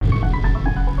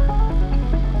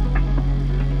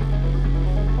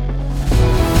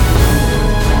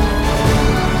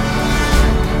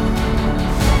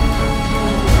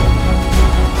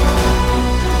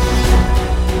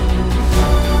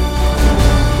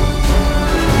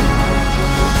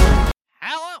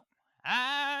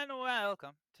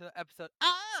episode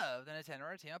of the Nintendo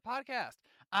Entertainment Podcast.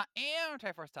 I am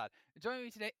Triforce Todd. Joining me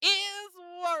today is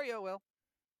Wario Will.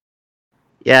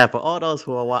 Yeah, for all those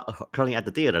who are currently at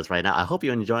the theaters right now, I hope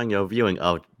you're enjoying your viewing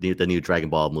of the new Dragon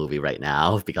Ball movie right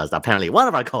now, because apparently one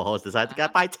of our co-hosts decided to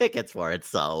buy tickets for it.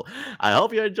 So I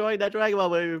hope you're enjoying that Dragon Ball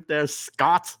movie there,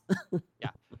 Scott.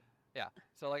 Yeah.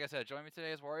 So like I said, joining me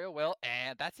today is Wario Will,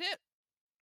 and that's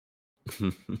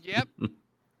it. Yep.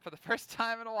 For the first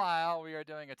time in a while, we are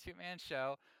doing a two-man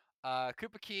show.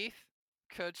 Koopa Keith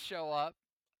could show up,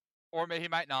 or maybe he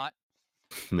might not.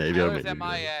 Maybe or Tyler's maybe.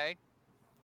 MIA.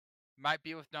 Might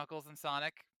be with Knuckles and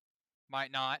Sonic.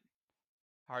 Might not.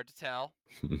 Hard to tell.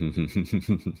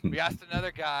 We asked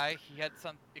another guy. He had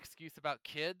some excuse about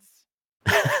kids.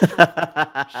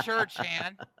 Sure,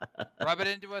 Chan. Rub it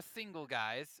into a single,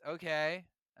 guys. Okay.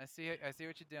 I see what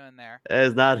you're doing there.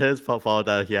 It's not his fault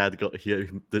that he had to go. He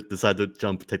decided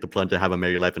to take the plunge, and have a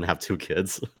married life, and have 2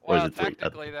 kids. Or is Well, it 3?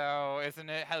 technically, though, isn't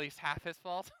it at least half his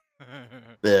fault?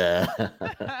 Yeah.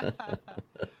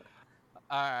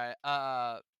 All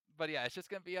right. But yeah, it's just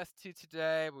gonna be us two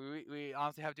today. We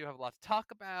honestly do have a lot to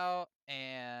talk about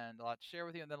and a lot to share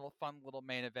with you, and then a fun little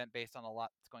main event based on a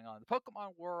lot that's going on in the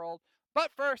Pokemon world.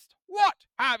 But first, what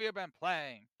have you been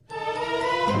playing?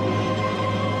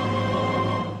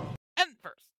 And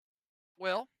first,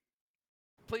 Will,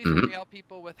 please regale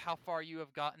people with how far you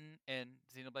have gotten in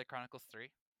Xenoblade Chronicles 3.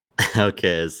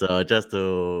 Okay, so just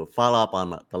to follow up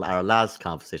on our last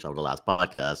conversation of the last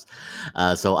podcast,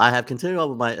 so I have continued on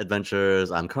with my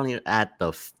adventures. I'm currently at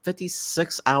the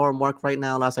 56-hour mark right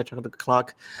now, last I checked the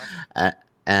clock.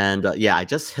 And yeah, I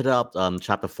just hit up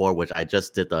chapter 4, which I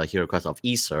just did the hero quest of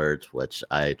Esert, which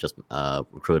I just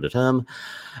recruited him.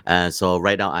 And so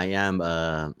right now I am,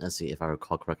 let's see if I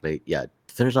recall correctly, yeah,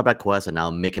 finished up that quest, and now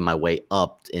I'm making my way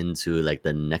up into like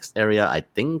the next area. I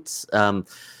think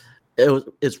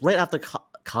it's right after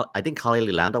I think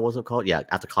Kali Lambda was it called? Yeah,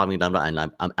 after Kali Lambda, and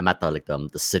I'm at the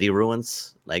city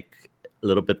ruins, like a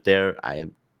little bit there. I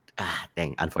am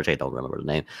dang, unfortunately I don't remember the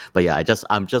name. But yeah,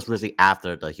 I'm just really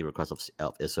after the hero quest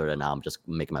of Isser, and now I'm just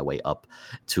making my way up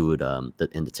to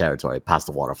in the territory past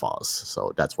the waterfalls.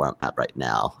 So that's where I'm at right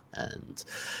now. And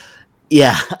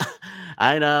yeah,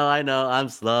 I know. I'm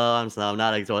slow. I'm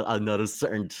not like another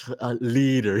certain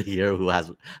leader here who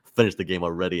has finished the game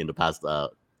already in the past.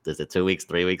 Is it 2 weeks,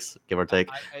 3 weeks, give or take?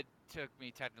 It took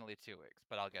me technically 2 weeks,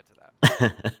 but I'll get to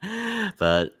that.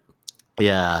 But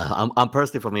yeah, I'm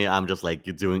personally, for me, I'm just like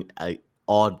doing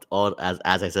all as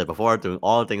I said before, doing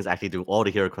all things, actually doing all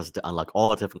the hero quests to unlock all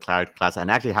the different character classes,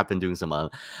 and actually have been doing some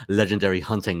legendary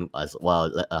hunting as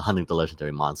well, hunting the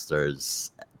legendary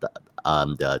monsters,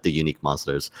 the unique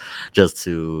monsters, just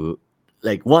to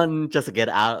just to get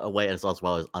out of the way, as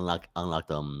well as unlock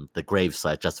the grave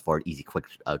site, just for easy quick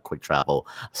travel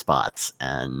spots.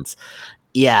 And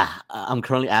yeah, I'm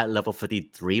currently at level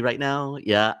 53 right now.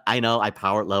 Yeah, I know I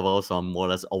powered level, so I'm more or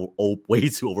less way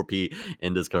too OP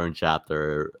in this current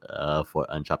chapter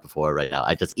on chapter 4 right now.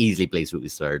 I just easily blaze through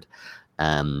this third.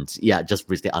 And yeah, just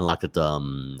recently unlocked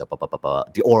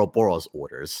the Ouroboros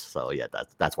orders. So yeah,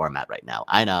 that's where I'm at right now.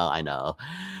 I know.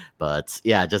 But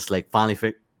yeah, just like finally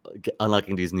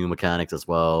unlocking these new mechanics as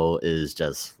well is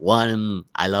just one.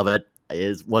 I love it.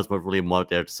 What's really more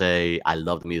there to say. I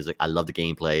love the music. I love the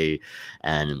gameplay,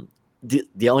 and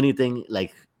the only thing,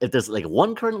 like, if there's like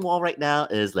one current wall right now,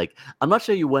 is like, I'm not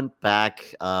sure you went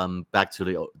back to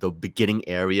the beginning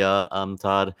area,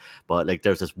 Todd, but like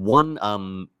there's this one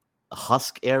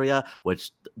husk area,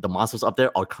 which the monsters up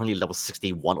there are currently level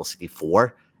 61 or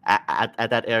 64 at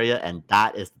that area, and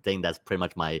that is the thing that's pretty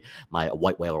much my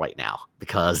white whale right now,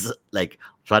 because like,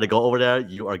 try to go over there,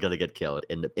 you are gonna get killed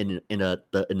in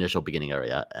the initial beginning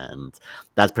area, and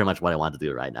that's pretty much what I want to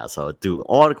do right now. So do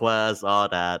all the quests, all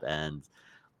that, and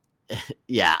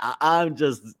yeah, I'm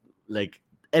just like,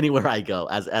 anywhere I go,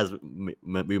 as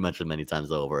we mentioned many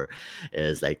times over,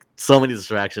 is like so many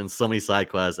distractions, so many side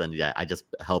quests, and yeah, I just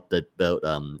helped build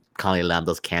Connie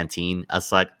Lambda's canteen as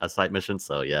side mission.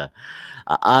 So yeah,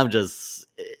 I'm just,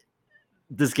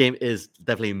 this game is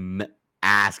definitely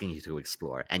asking you to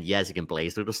explore, and yes, you can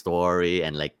blaze through the story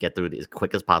and like get through it as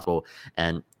quick as possible.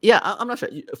 And yeah, I'm not sure,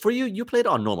 for you played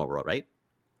on normal world, right,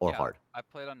 or hard? I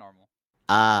played on normal.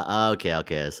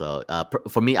 Okay. So,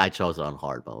 for me, I chose it on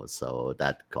hard mode, so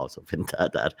that also fit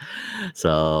that.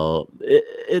 So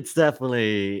it's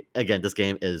definitely, again, this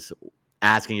game is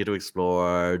asking you to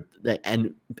explore.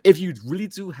 And if you really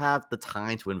do have the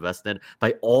time to invest in it,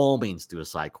 by all means do a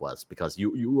side quest, because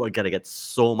you are gonna get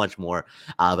so much more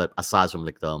out of it aside from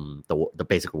like the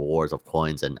basic rewards of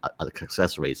coins and other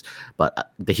accessories.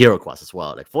 But the hero quest as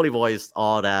well, like fully voiced,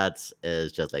 all that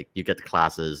is just like you get the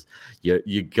classes.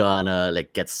 You're gonna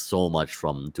like get so much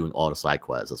from doing all the side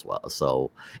quests as well.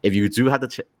 So if you do have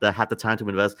the time to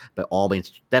invest, by all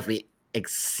means, definitely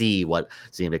exceed what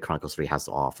Xenoblade Chronicles 3 has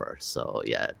to offer. So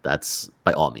yeah, that's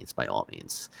by all means, by all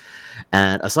means.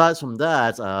 And aside from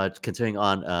that, continuing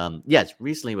on, yes,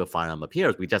 recently with Fire Emblem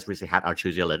Heroes, we just recently had our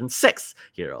Choose Your Legend 6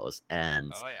 heroes.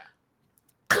 And Oh yeah.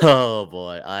 oh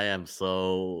boy, I am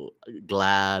so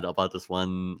glad about this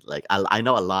one. Like, I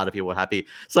know a lot of people were happy.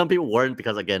 Some people weren't,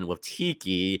 because again, with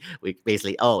Tiki, we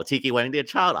basically, Tiki wearing the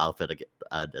child outfit again.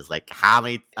 There's like how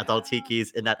many adult Yeah.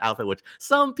 Tikis in that outfit, which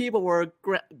some people were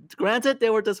granted they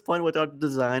were disappointed with our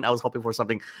design. I was hoping for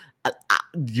something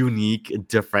unique and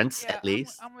different Yeah, at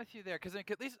least. I'm with you there, because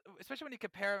at least, especially when you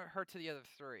compare her to the other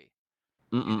three,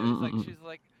 it's like Mm-mm-mm-mm-mm. she's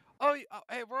like, oh,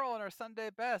 hey, we're all in our Sunday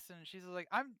best, and she's like,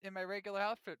 I'm in my regular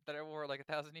outfit that I wore like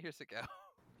 1,000 years ago.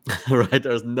 Right,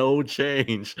 there's no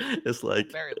change. It's Well,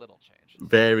 like very little change.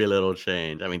 very little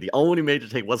change. I mean, the only major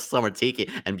change was Summer Tiki,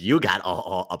 and you got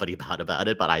all uppity about it,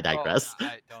 but I Oh, digress.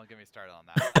 I don't get me started on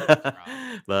that. That's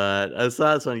wrong. But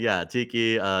aside from, yeah,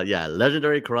 Tiki, yeah,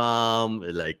 legendary Crom,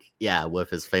 like, yeah,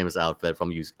 with his famous outfit from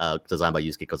designed by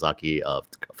Yusuke Kozaki, of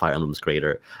Fire Emblem's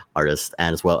creator, artist,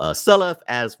 and as well Selef,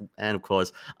 and of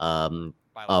course, Byleth.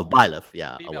 Byleth,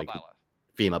 yeah, Female Byleth.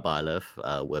 Fema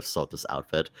Byleth, with Sota's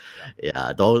outfit. Yeah.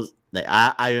 Yeah, those. Like,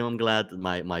 I am glad that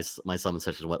my summon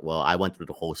session went well. I went through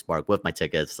the whole spark with my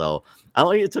tickets, so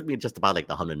it took me just about like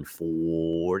the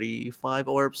 145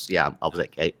 orbs. Yeah, I was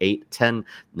like 810.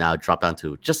 Now dropped down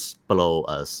to just below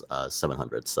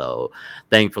 700. So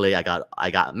thankfully, I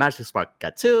got Magic Spark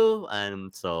got 2,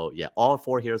 and so yeah, all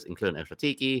 4 heroes, including extra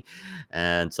Tiki.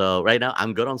 And so right now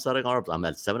I'm good on selling orbs. I'm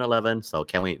at 711. So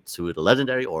can't wait to the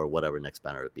legendary or whatever next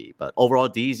banner would be. But overall,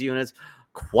 these units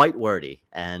quite worthy,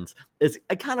 and it's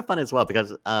kind of fun as well,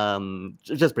 because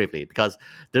just briefly, because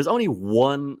there's only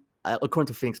one, according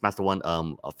to Phoenix Master One,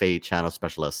 a Fade channel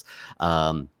specialist,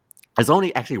 there's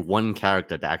only actually one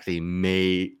character that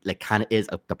actually like kind of is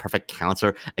the perfect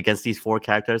counter against these 4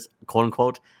 characters, quote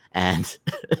unquote, and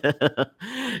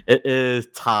it is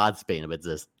Todd's bane of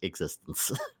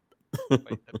existence.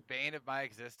 Wait, the bane of my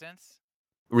existence?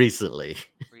 Recently.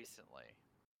 Recently.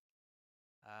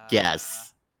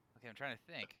 Yes. Okay, I'm trying to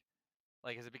think.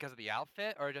 Like, is it because of the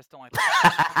outfit, or I just don't like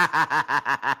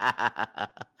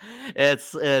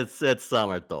it's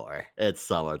Summer Thor. It's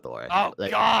Summer Thor. Oh,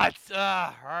 Like, God!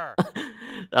 Her.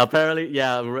 apparently,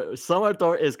 yeah, Summer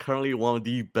Thor is currently one of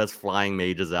the best flying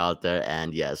mages out there,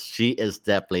 and yes, she is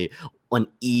definitely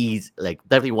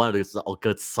definitely one of those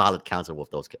good solid counter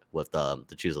with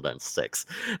the Choose Event 6.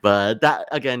 But that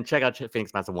again, check out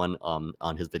Phoenix Master One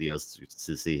on his videos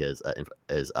to see his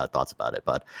thoughts about it.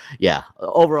 But yeah,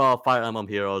 overall, Fire Emblem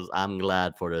Heroes, I'm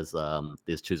glad for this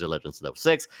Choose Your Legends level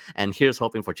 6, and here's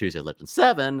hoping for Choose Your Legend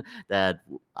 7. That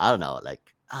I don't know,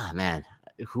 like, man,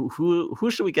 who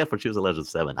should we get for Choose Your Legend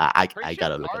 7? I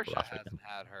gotta look at the Darsha roster hasn't again.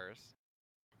 had hers.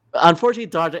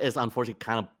 Unfortunately, Darja is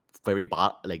kind of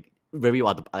very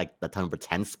like the number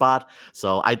 10 spot.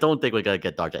 So I don't think we're gonna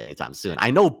get Darja anytime soon.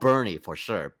 I know Bernie for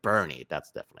sure. Bernie,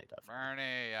 that's definitely.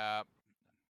 Bernie,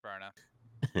 Berna.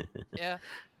 Yeah.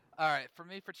 All right. For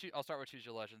me, I'll start with Choose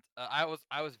Your Legends. I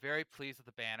was very pleased with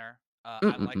the banner.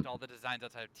 I liked all the designs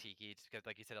outside of Tiki, just because,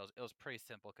 like you said, it was pretty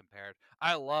simple compared.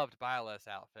 I loved Byleth's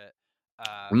outfit.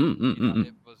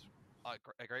 It was a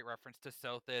great reference to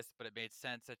Sothis, but it made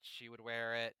sense that she would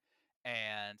wear it.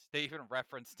 And they even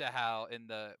referenced to how in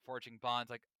the Forging Bonds,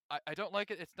 like, I don't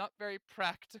like it. It's not very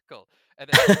practical. And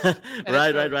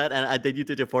Right. And did you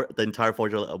do the entire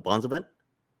Forging Bonds event?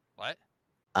 What?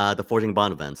 The Forging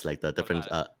Bond events, like the What different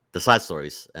about it? the side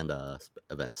stories and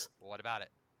events. What about it?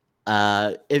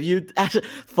 If you actually,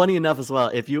 funny enough as well,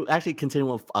 if you actually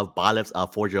continue with Byleth's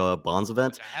Forge Your Bonds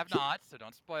event, Which I have not, so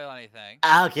don't spoil anything.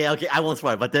 okay, I won't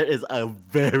spoil, but there is a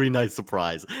very nice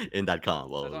surprise in that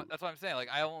combo. That's what I'm saying. Like,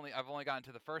 I've only gotten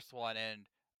to the first one, and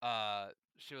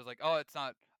she was like, "Oh, it's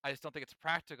not. I just don't think it's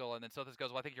practical." And then Sothis goes,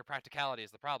 "Well, I think your practicality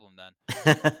is the problem then."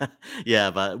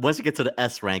 Yeah, but once you get to the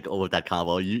S rank over that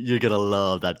combo, you're gonna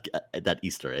love that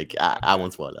Easter egg. I Okay.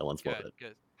 won't spoil it. I won't spoil it.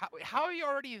 Good. How are you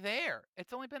already there?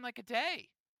 It's only been like a day.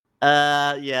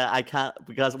 Yeah, I can't,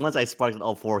 because once I sparked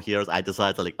all 4 heroes, I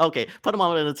decided to, like, okay, put them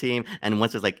all in a team, and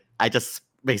once it's like I just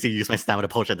basically use my stamina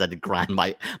potion then grind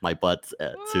my butt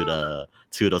to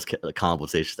those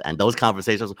conversations, and those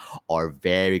conversations are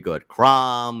very good.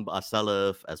 Crom,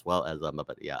 Selif, as well as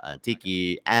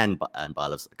Tiki and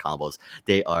Baliv's combos,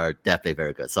 they are definitely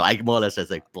very good. So I more or less just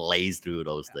like blaze through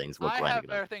those things while I have grinding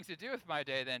them. better things to do with my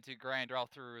day than to grind all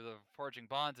through the Forging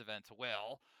Bonds event.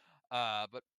 Will,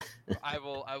 but I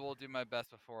will do my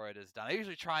best before it is done. I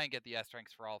usually try and get the S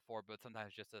ranks for all 4, but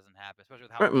sometimes it just doesn't happen, especially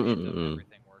with how random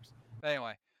everything works. But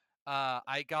anyway,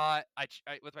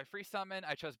 with my free summon,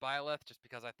 I chose Byleth just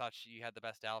because I thought she had the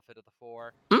best outfit of the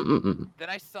 4. Then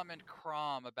I summoned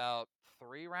Crom about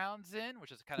 3 rounds in,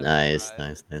 which is kind of a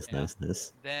surprise.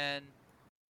 Nice. Then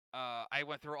I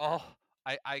went through all.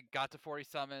 I got to 40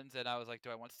 summons and I was like, do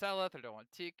I want Selith or do I want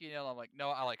Tiki? I'm like, no,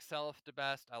 I like Selith the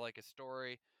best. I like his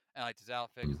story. And I liked his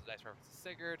outfit because it's a nice reference to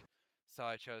Sigurd. So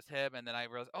I chose him. And then I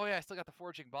realized, oh yeah, I still got the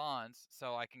Forging Bonds.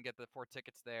 So I can get the 4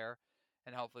 tickets there.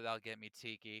 And hopefully that'll get me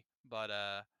Tiki. But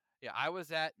yeah, I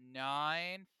was at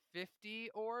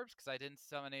 950 orbs because I didn't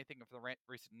summon anything for the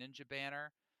recent Ninja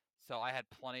banner. So I had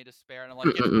plenty to spare. And I'm like,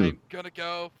 yes, I'm going to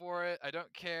go for it. I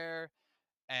don't care.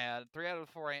 And 3 out of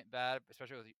 4 ain't bad,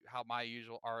 especially with how my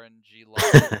usual RNG luck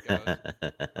goes.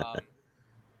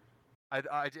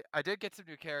 I did get some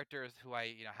new characters who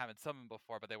I haven't summoned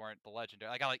before, but they weren't the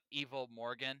legendary. I got like Evil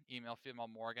Morgan, female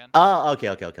Morgan. Oh, okay.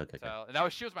 So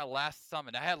and she was my last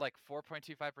summon. I had like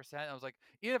 4.25%. I was like,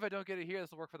 even if I don't get it here,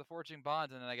 this will work for the Forging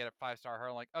Bonds. And then I get a 5-star her.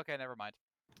 I'm like, okay, never mind.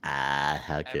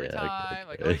 Every time,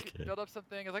 like, oh, you can build up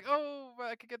something. It's like, oh,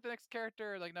 I could get the next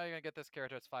character. Like, no, you're gonna get this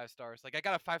character. It's 5 stars. Like, I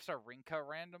got a 5-star Rinka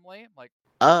randomly. Like,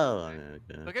 oh, okay.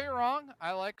 Don't get me wrong,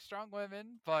 I like strong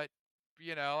women, but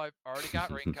I've already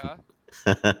got Rinka.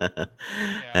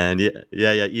 And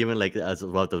even like as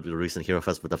well the recent Hero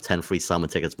Fest with the 10 free summon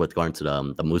tickets with going to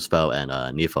the Muspel and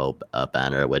Nifo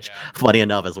banner, which funny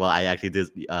enough as well, I actually did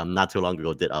not too long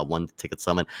ago did 1 ticket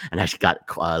summon and actually got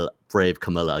Brave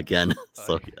Camilla again.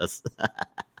 So yes.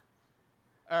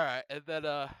 All right, and then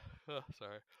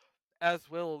sorry, as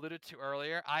Will alluded to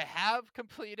earlier, I have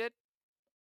completed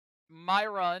my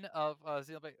run of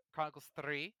Xenoblade Chronicles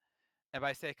 3. And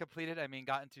by say completed, I mean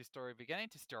gotten to story beginning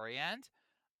to story end.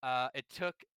 It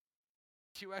took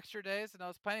 2 extra days and I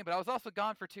was planning, but I was also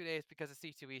gone for 2 days because of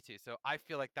C2E2. So I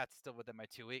feel like that's still within my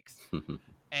 2 weeks.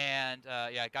 And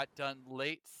I got done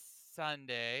late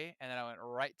Sunday, and then I went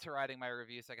right to writing my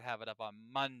review so I could have it up on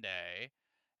Monday.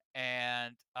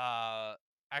 And I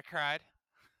cried.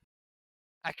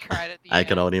 I cried at the end. I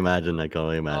can only imagine.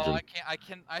 Oh, I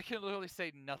can literally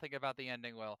say nothing about the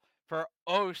ending, Will, for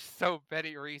so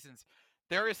many reasons.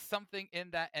 There is something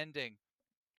in that ending.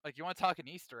 Like, you want to talk an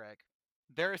Easter egg?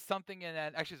 There is something in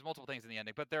that. Actually, there's multiple things in the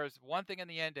ending, but there's one thing in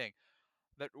the ending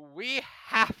that we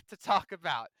have to talk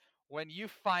about when you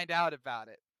find out about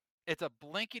it. It's a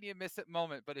blink and you miss it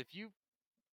moment, but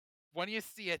when you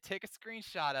see it, take a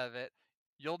screenshot of it.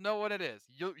 You'll know what it is.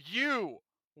 You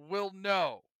will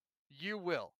know. You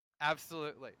will.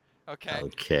 Absolutely. Okay.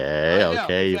 Okay.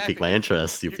 Exactly. You piqued my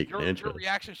interest. Your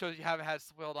reaction shows you haven't had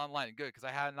spoiled online. Good, because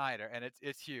I hadn't either, and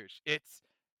it's huge. It's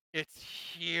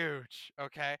huge.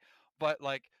 Okay, but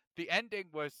like the ending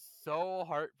was so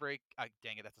heartbreaking.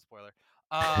 Dang it, that's a spoiler.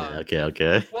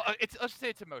 Okay. Well, let's just say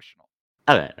it's emotional.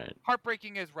 All right.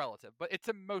 Heartbreaking is relative, but it's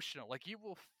emotional. Like, you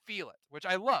will feel it, which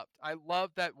I loved. I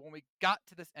loved that when we got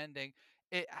to this ending,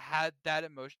 it had that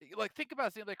emotion. Like, think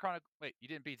about Xenoblade Chronicles. Wait, you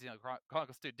didn't beat Xenoblade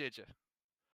Chronicles 2, did you?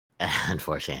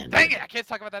 Unfortunately. Dang it! I can't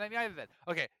talk about that either then.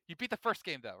 Okay, you beat the first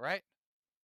game though, right?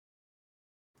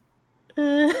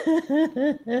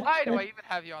 Why do I even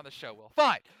have you on the show, Will?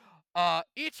 Fine.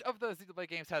 Each of those Xenoblade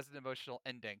games has an emotional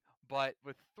ending, but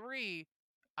with 3,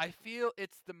 I feel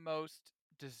it's the most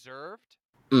deserved.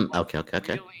 Okay.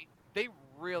 They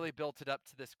really built it up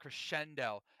to this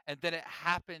crescendo, and then it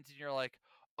happens, and you're like,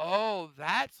 "Oh,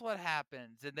 that's what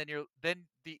happens." And then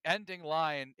the ending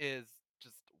line is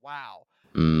just wow.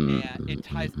 And it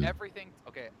ties everything.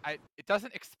 Okay, it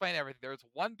doesn't explain everything. There's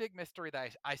one big mystery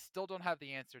that I still don't have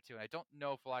the answer to, and I don't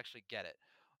know if we'll actually get it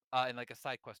in like a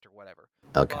side quest or whatever.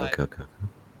 Okay.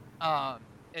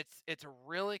 It's a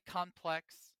really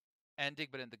complex ending,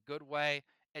 but in the good way.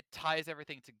 It ties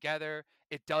everything together.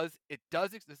 It does. This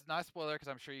is not a spoiler because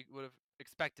I'm sure you would have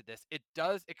expected this. It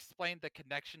does explain the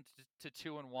connection to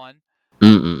 2 and 1.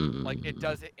 Like, it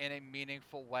does it in a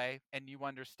meaningful way, and you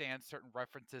understand certain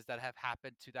references that have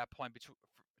happened to that point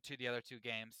to the other 2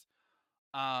 games.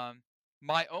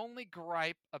 My only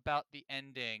gripe about the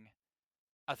ending,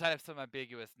 outside of some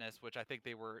ambiguousness, which I think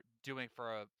they were doing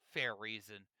for a fair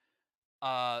reason,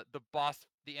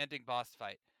 the ending boss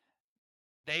fight.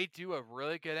 They do a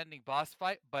really good ending boss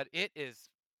fight, but it is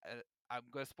I'm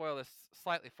going to spoil this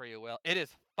slightly for you, Will. It is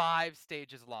 5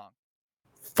 stages long.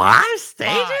 5 5.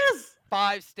 stages?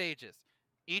 5 stages.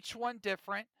 Each one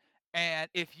different. And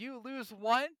if you lose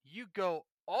one, you go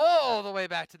all the way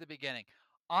back to the beginning.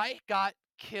 I got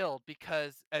killed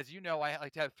because, as you know, I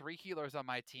like to have 3 healers on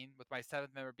my team, with my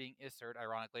 7th member being Isert,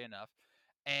 ironically enough.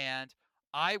 And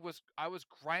I was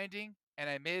grinding, and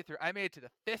I made it through. I made it to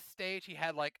the 5th stage. He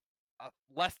had like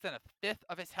less than a fifth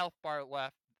of his health bar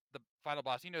left. The final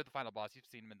boss, you know the final boss. You've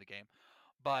seen him in the game,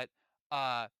 but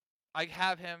I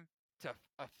have him to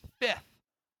a fifth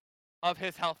of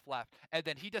his health left, and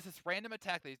then he does this random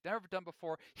attack that he's never done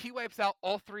before. He wipes out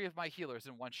all 3 of my healers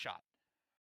in one shot.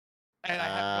 And I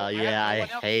have Yeah, no I one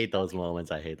else. hate those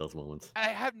moments. I hate those moments. I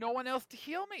have no one else to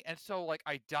heal me, and so like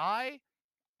I die,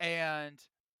 and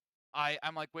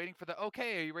I'm like waiting for the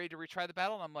okay. Are you ready to retry the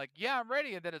battle? And I'm like, yeah, I'm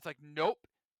ready. And then it's like, nope.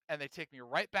 And they take me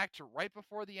right back to right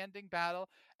before the ending battle.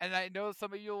 And I know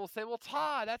some of you will say, well,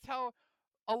 Todd, that's how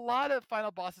a lot of final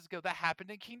bosses go. That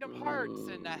happened in Kingdom Hearts,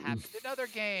 and that happened in other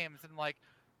games. And like,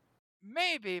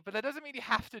 maybe, but that doesn't mean you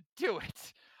have to do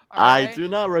it. All I right. do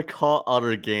not recall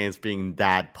other games being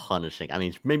that punishing. I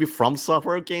mean, maybe From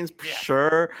Software games, Yeah.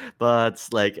 sure, but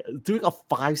like doing a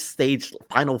 5-stage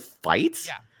final fight?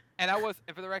 Yeah. And I was,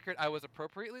 for the record, I was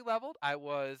appropriately leveled. I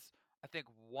was, I think,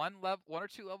 one or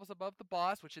two levels above the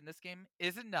boss, which in this game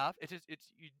is enough. It's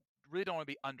you really don't want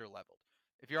to be under leveled.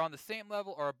 If you're on the same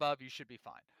level or above, you should be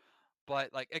fine.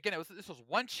 But like again, this was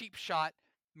one cheap shot.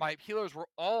 My healers were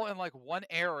all in like one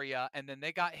area, and then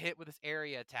they got hit with this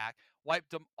area attack,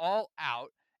 wiped them all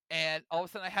out, and all of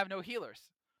a sudden I have no healers.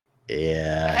 I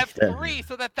Yeah. have 3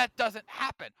 so that doesn't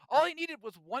happen. All I needed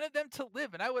was one of them to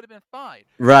live, and I would have been fine.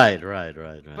 Right.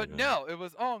 But no, it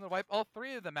was, I'm gonna wipe all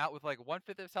 3 of them out with like 1/5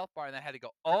 of his health bar, and I had to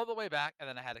go all the way back, and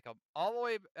then I had to come all the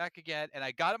way back again, and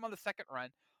I got him on the second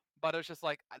run, but it was just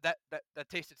like that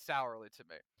tasted sourly to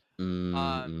me.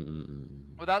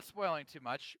 Without spoiling too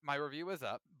much, my review is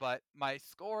up, but my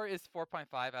score is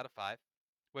 4.5 out of 5,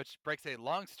 which breaks a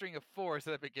long string of 4s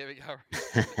that I've been giving out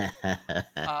recently.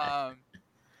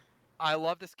 I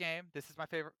love this game. This is my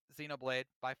favorite Xenoblade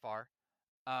by far.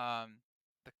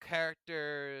 The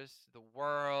characters, the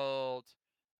world,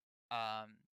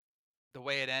 the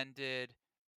way it ended,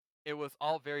 it was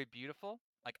all very beautiful.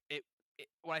 Like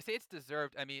when I say it's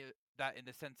deserved, I mean that in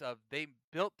the sense of they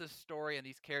built this story and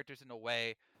these characters in a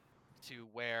way to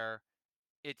where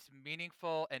it's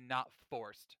meaningful and not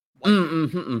forced.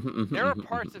 Like there are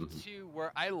parts of 2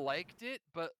 where I liked it,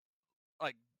 but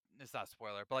like it's not a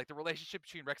spoiler, but like the relationship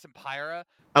between Rex and Pyra,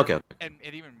 Okay. and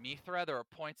even Mithra, there are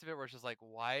points of it where it's just like,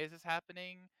 why is this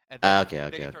happening? And then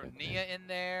they throw Nia in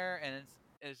there, and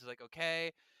it's just like,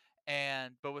 okay.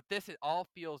 But with this, it all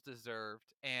feels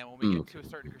deserved. And when we get to a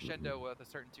certain crescendo with a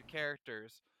certain 2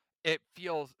 characters, it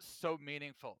feels so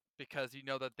meaningful because you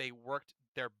know that they worked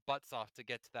their butts off to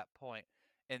get to that point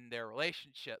in their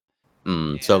relationship.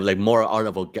 So like more out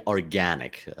of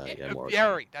organic.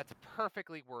 That's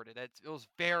perfectly worded. It was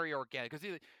very organic because,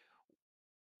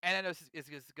 and I know this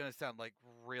is going to sound like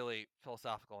really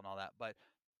philosophical and all that, but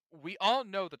we all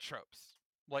know the tropes,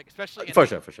 like especially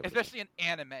in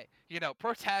anime. You know,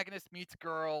 protagonist meets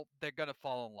girl, they're gonna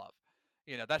fall in love.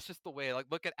 You know, that's just the way. Like,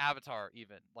 look at Avatar.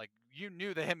 Even like you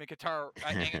knew that him and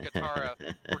Aang and Katara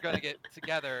were gonna get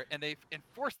together, and they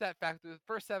enforced that fact through the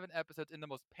first 7 episodes in the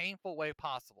most painful way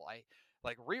possible. I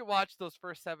like rewatched those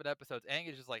first 7 episodes. Aang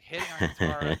is just like hitting on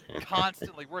Katara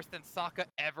constantly, worse than Sokka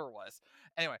ever was.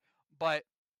 Anyway, but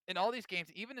in all these games,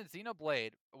 even in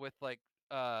Xenoblade, with like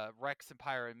Rex and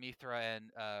Pyra and Mithra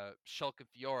and Shulk and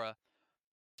Fiora,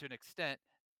 to an extent,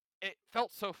 it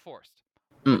felt so forced.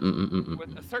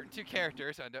 With a certain 2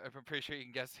 characters, I'm pretty sure you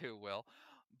can guess who will,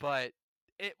 but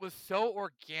it was so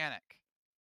organic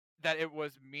that it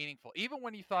was meaningful. Even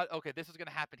when you thought, okay, this is going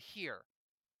to happen here,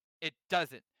 it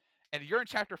doesn't. And you're in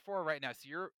chapter 4 right now,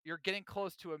 so you're getting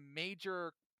close to a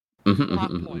major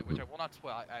plot point, which I will not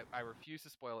spoil. I refuse to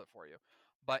spoil it for you,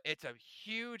 but it's a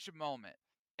huge moment,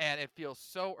 and it feels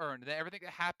so earned. And then everything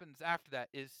that happens after that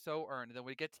is so earned. And then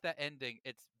when we get to that ending,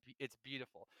 it's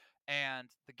beautiful, and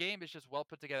the game is just well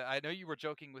put together. I know you were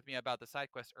joking with me about the side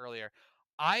quest earlier.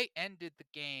 I ended the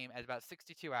game at about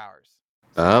 62 hours.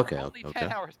 So you're only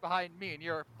 10 hours behind me, and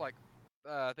you're like,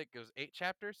 I think it was 8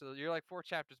 chapters, so you're like 4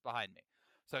 chapters behind me.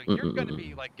 So you're going to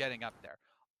be like getting up there.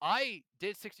 I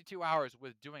did 62 hours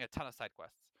with doing a ton of side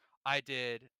quests. I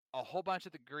did a whole bunch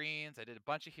of the greens. I did a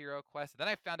bunch of hero quests. And then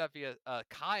I found out via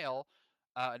Kyle,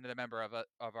 another member of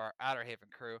our Outer Haven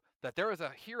crew, that there was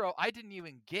a hero I didn't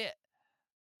even get.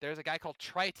 There's a guy called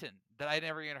Triton that I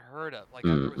never even heard of. Like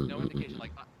there was no indication.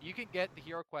 Like you can get the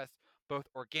hero quest both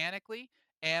organically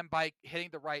and by hitting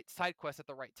the right side quest at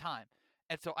the right time.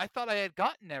 And so I thought I had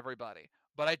gotten everybody,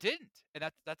 but I didn't. And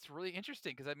that's really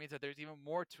interesting because that means that there's even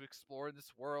more to explore in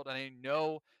this world. And I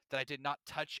know that I did not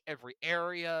touch every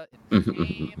area in this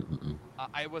game.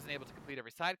 I wasn't able to complete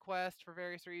every side quest for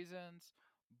various reasons,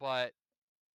 but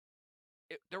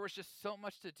there was just so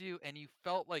much to do, and you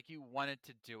felt like you wanted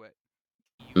to do it.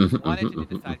 You wanted to do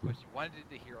the side quests. You wanted to do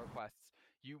the hero quests.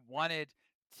 You wanted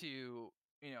to,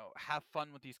 have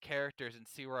fun with these characters and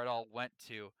see where it all went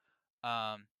to.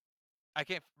 I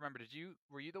can't remember.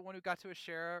 Were you the one who got to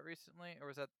Ashera recently, or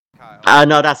was that Kyle?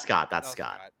 No, that's Scott. That That's was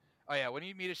Scott. Scott. Oh yeah, when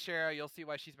you meet Ashera, you'll see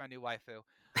why she's my new waifu.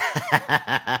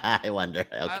 I wonder.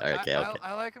 Okay.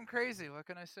 I like him crazy. What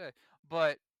can I say?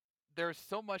 But there's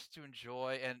so much to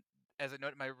enjoy, and as I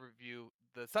noted in my review,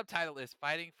 the subtitle is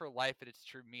 "Fighting for Life at Its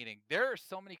True Meaning." There are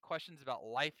so many questions about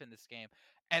life in this game,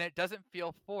 and it doesn't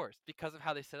feel forced because of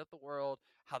how they set up the world,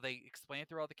 how they explain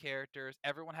through all the characters.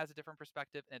 Everyone has a different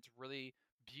perspective, and it's really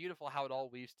beautiful how it all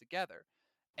weaves together.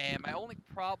 And my only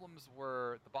problems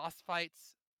were the boss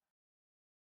fights.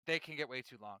 They can get way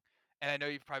too long. And I know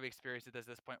you've probably experienced it at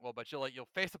this point, Will, but you'll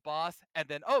face a boss and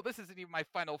then, oh, this isn't even my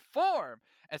final form.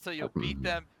 And so you'll beat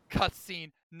them,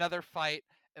 cutscene, another fight.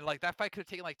 And like that fight could have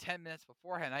taken like 10 minutes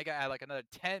beforehand. I got like another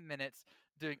 10 minutes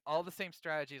doing all the same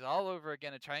strategies all over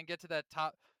again to try and get to that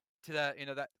top to that,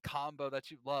 that combo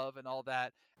that you love and all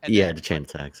that. And Yeah, then the chain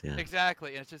attacks. Yeah.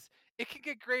 exactly. And it's just it can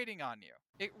get grating on you.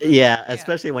 It really Yeah, can.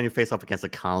 especially when you face off against the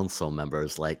council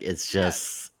members, like it's Yes.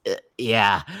 just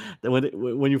yeah.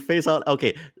 When you face out,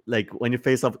 okay, like when you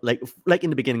face off, like in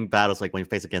the beginning battles, like when you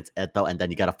face against Edo, and then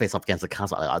you gotta face off against the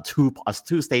council, like a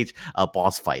two stage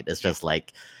boss fight. It's just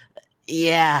like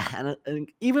yeah, and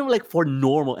even like for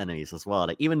normal enemies as well,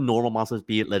 like even normal monsters,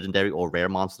 be it legendary or rare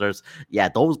monsters, yeah,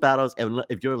 those battles,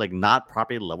 if you're like not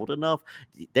properly leveled enough,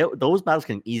 those battles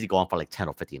can easily go on for like 10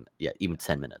 or 15, yeah, even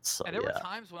 10 minutes. So And there were yeah.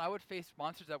 times when I would face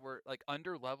monsters that were like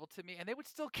under level to me, and they would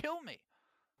still kill me.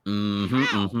 Mm-hmm,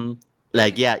 How? mm-hmm. I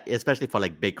Like mean, yeah, especially for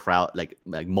like big crowd, like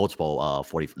multiple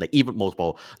 40, like even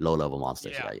multiple low level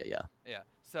monsters. yeah, Yeah. yeah.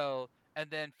 So, and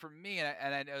then for me,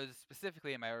 and I know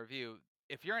specifically in my review,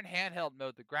 if you're in handheld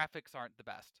mode, the graphics aren't the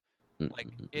best. Like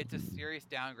it's a Mm-hmm. serious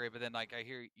downgrade. But then, like I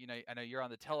hear, I know you're on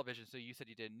the television, so you said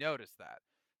you didn't notice that.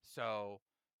 So,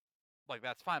 like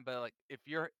that's fine. But like if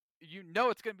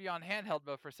it's going to be on handheld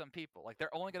mode for some people. Like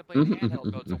they're only going to play in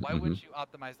handheld mode, so why Mm-hmm. wouldn't you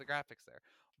optimize the graphics there?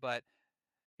 But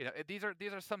these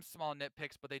are some small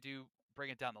nitpicks, but they do bring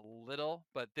it down a little.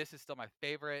 But this is still my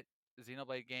favorite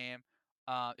Xenoblade game.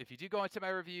 If you do go into my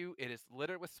review, it is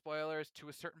littered with spoilers to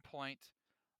a certain point.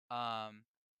 Um,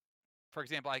 for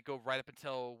example, I go right up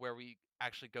until where we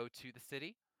actually go to the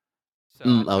city. So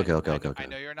I Okay.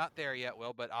 know you're not there yet,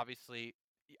 Will, but obviously,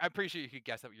 I'm pretty sure you could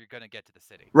guess that you're going to get to the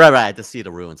city. Right. To see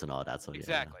the ruins and all that. So yeah.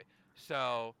 Exactly.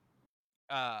 So,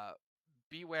 uh,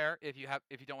 beware if you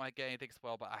don't want to get anything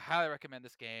spoiled, but I highly recommend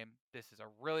this game. This is a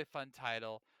really fun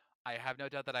title. I have no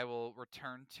doubt that I will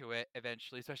return to it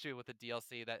eventually, especially with the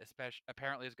DLC that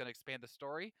apparently is going to expand the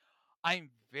story. I'm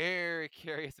very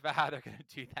curious about how they're going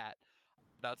to do that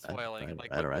without spoiling.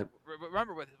 Like, Right.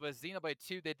 remember with Xenoblade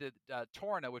 2, they did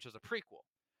Torna, which was a prequel.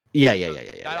 Yeah.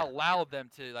 That allowed them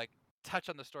to like touch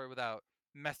on the story without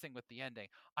messing with the ending.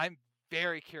 I'm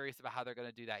very curious about how they're going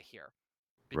to do that here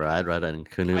because Right. And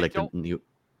couldn't I like the don't new.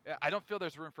 I don't feel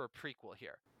there's room for a prequel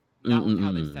here, not with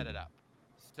how they set it Mm-mm. up.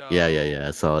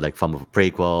 Yeah. So So like from a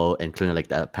prequel, including like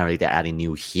apparently they're adding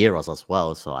new heroes as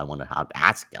well. So I wonder how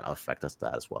that's gonna affect us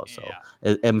that as well. So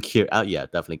yeah, I'm curious. Yeah,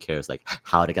 definitely curious. Like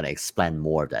how they're gonna explain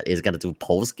more of that. Is it gonna do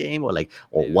post game or like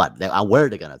or yeah, what? Like, where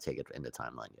they're gonna take it in the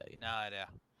timeline? Yeah. no idea.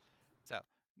 So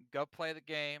go play the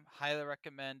game. Highly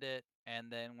recommend it.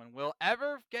 And then when Will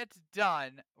ever gets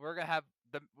done, we're gonna have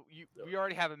we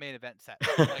already have a main event set.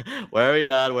 Like Worry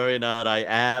not. I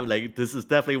am like this is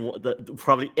definitely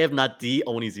probably if not the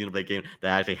only Xenoblade game that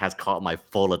actually has caught my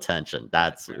full attention.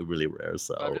 that's That's fair. really rare.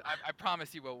 But So I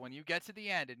promise you, Will, when you get to the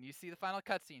end and you see the final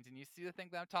cutscenes and you see the thing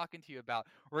that I'm talking to you about,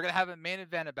 we're gonna have a main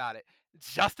event about it.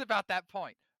 Just about that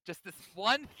point. Just this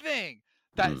one thing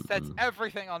that sets mhm.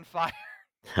 everything on fire.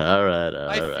 All right.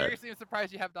 I seriously am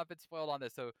surprised you have not been spoiled on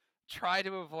this. So try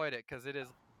to avoid it because it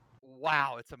is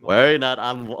wow, it's emotional. Worry not.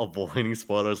 I'm avoiding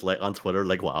spoilers like on Twitter.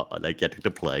 Like wow, like getting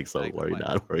the plague. So Getting the worry play.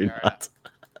 not. Worry Fair enough. not.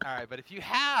 All right, but if you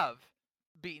have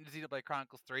beaten Xenoblade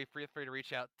Chronicles 3, feel free to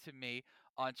reach out to me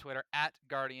on Twitter at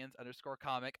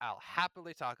Guardians_comic. I'll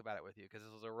happily talk about it with you because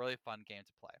this was a really fun game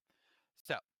to play.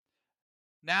 So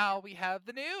now we have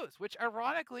the news, which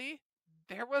ironically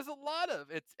there was a lot of.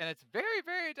 It's very,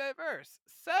 very diverse.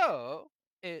 So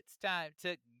it's time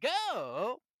to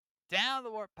go down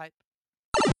the warp pipe.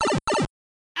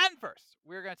 And first,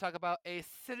 we're going to talk about a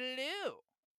slew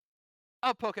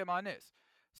of Pokemon news.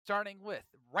 starting with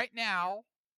right now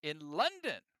in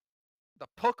London, the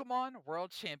Pokemon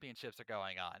World Championships are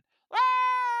going on.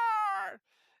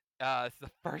 It's the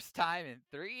first time in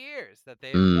 3 years that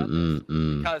they've done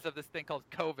this because of this thing called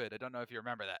COVID. I don't know if you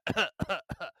remember that.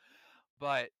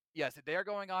 But yes, they are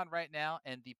going on right now,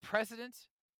 and the president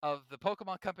of the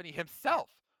Pokemon Company himself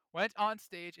went on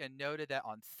stage and noted that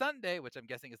on Sunday, which I'm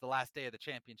guessing is the last day of the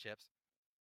championships,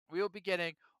 we will be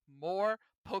getting more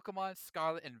Pokemon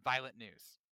Scarlet and Violet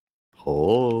news.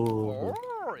 Oh.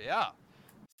 Oh, yeah.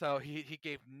 So he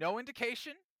gave no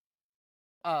indication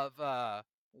of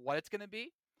what it's going to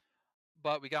be,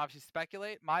 but we can obviously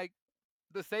speculate.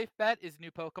 The safe bet is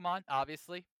new Pokemon,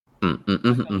 obviously.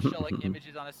 He'll show like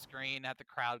images on a screen, have the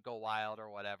crowd go wild or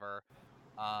whatever.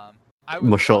 I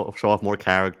would show off more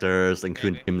characters,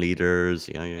 including team leaders.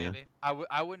 Yeah. maybe.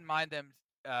 I wouldn't mind them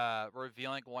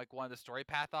revealing like one of the story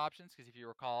path options, because if you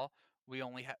recall, we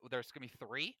only there's gonna be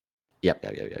 3. Yep.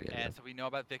 And so we know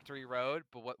about Victory Road,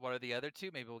 but what are the other 2?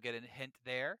 Maybe we'll get a hint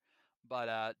there.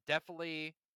 But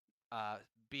definitely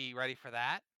be ready for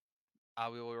that.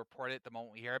 We will report it the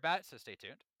moment we hear about it, so stay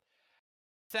tuned.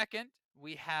 Second,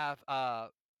 we have a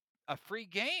free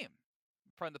game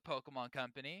from the Pokemon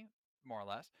Company, more or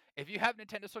less. If you have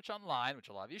Nintendo Switch Online, which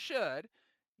a lot of you should,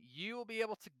 you will be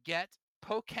able to get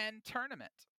Pokken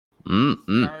Tournament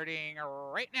starting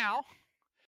right now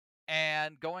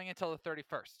and going until the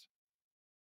 31st.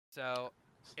 So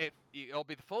it'll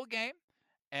be the full game,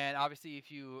 and obviously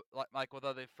if you like with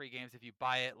other free games, if you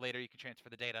buy it later, you can transfer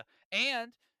the data.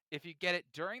 And if you get it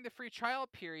during the free trial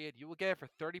period, you will get it for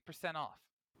 30% off.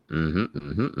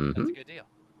 That's a good deal.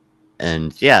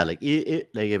 And yeah,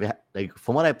 like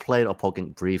from what I played of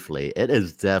Pokken briefly, it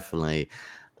is definitely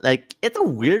like it's a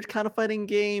weird kind of fighting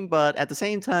game, but at the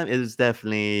same time, it is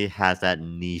definitely has that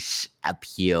niche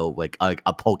appeal, like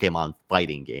a Pokemon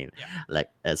fighting game. Yeah.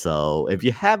 So if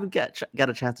you haven't got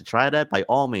a chance to try that, by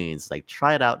all means, like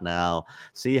try it out now,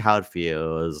 see how it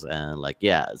feels, and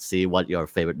see what your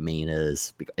favorite main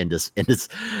is in this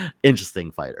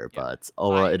interesting fighter. Yeah. But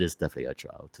overall, it is definitely a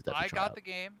trial to definitely I try got out. the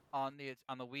game on the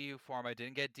Wii U form. I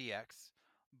didn't get DX,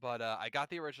 but I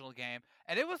got the original game,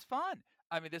 and it was fun.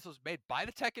 I mean, this was made by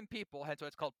the Tekken people, hence why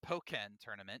it's called Pokken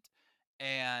Tournament,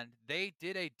 and they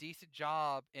did a decent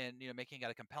job in making it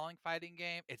a compelling fighting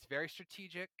game. It's very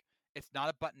strategic. It's not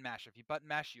a button mash. If you button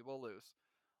mash, you will lose.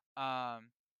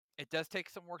 It does take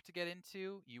some work to get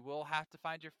into. You will have to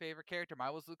find your favorite character.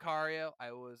 Mine was Lucario.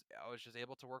 I was just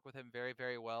able to work with him very,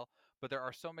 very well. But there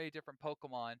are so many different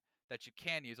Pokemon that you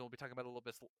can use. And we'll be talking about it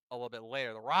a little bit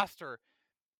later. The roster,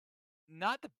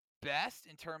 not the best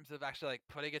in terms of actually like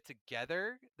putting it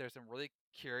together. There's some really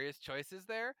curious choices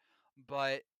there,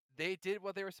 but they did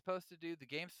what they were supposed to do. The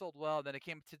game sold well, and then it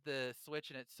came to the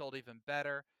Switch and it sold even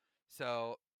better.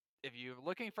 So if you're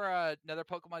looking for another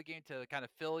Pokemon game to kind of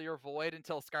fill your void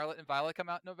until Scarlet and Violet come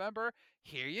out in November,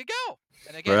 here you go.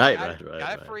 And again,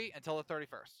 got it free until the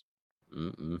 31st.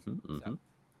 So,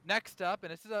 next up,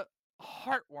 and this is a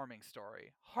heartwarming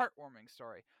story.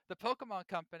 The Pokemon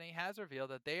Company has revealed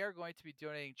that they are going to be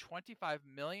donating $25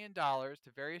 million to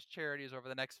various charities over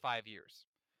the next 5 years.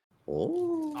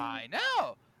 Oh. I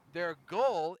know. Their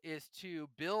goal is to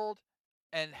build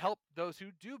and help those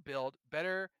who do build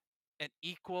better and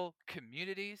equal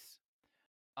communities.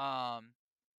 I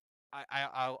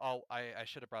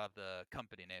should have brought up the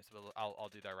company name, so I'll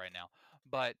do that right now.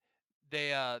 But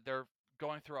they're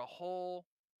going through a whole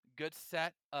good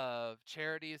set of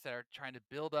charities that are trying to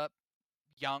build up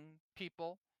young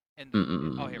people. And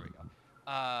oh, here we go.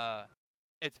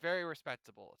 It's very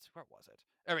respectable. Where was it?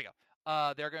 There we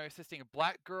go. They're going to be assisting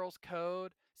Black Girls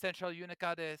Code, Central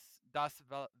Única das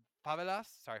Favelas.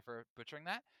 Sorry for butchering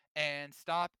that. And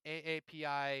Stop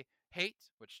AAPI Hate,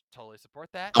 which totally support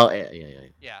that. Oh yeah.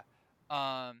 Yeah.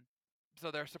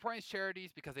 So they're supporting these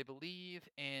charities because they believe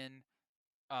in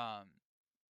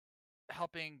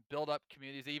helping build up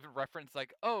communities. They even reference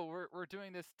like, oh, we're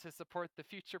doing this to support the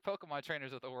future Pokemon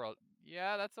trainers of the world.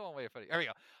 Yeah, that's the one way of putting it. There we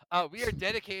go. We are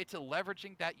dedicated to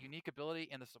leveraging that unique ability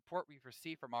and the support we've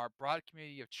received from our broad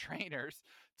community of trainers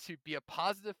to be a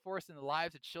positive force in the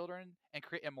lives of children and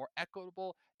create a more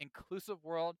equitable, inclusive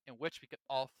world in which we can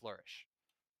all flourish.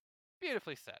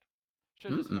 Beautifully said.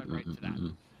 Should have just went right to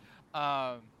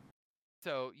that.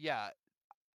 So yeah,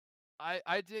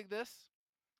 I dig this.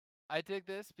 I dig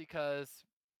this because,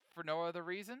 for no other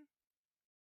reason,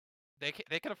 they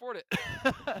can afford it.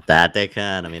 That they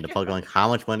can. I mean, the Pokemon, how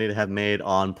much money they have made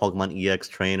on Pokemon EX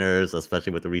trainers,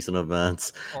 especially with the recent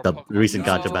events, the recent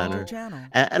Gacha banner.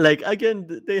 And like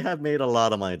again, they have made a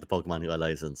lot of money the Pokemon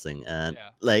licensing, and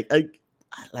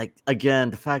again,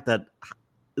 the fact that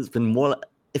it's been more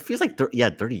it feels like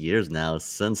 30 years now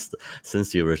since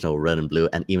the original Red and Blue,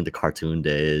 and even the cartoon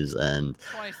days, and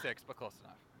 26, but close enough.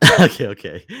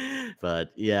 okay.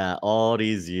 But yeah, all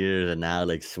these years, and now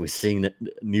like we're seeing the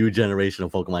new generation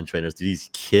of Pokemon trainers, these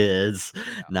kids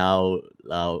Yeah. now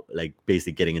like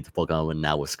basically getting into Pokemon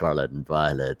now with Scarlet and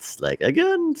Violet. It's like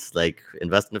again, it's like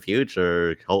invest in the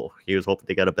future. Here's hoping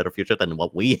they got a better future than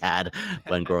what we had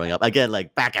when growing up. Again,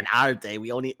 like back in our day,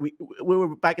 we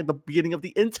were back at the beginning of the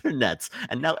internet,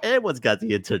 and now everyone's got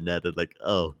the internet. And like,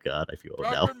 oh god, I feel old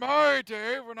Back now. in my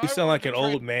day, when You I sound like wanted an to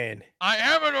trade, old man. I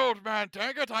am an old man.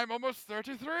 Dang it, I'm almost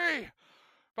 33.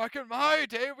 Back in my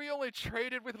day, we only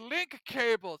traded with link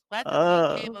cables. What's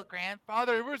a link cable,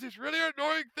 grandfather? It was these really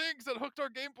annoying things that hooked our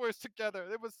Game Boys together.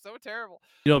 It was so terrible.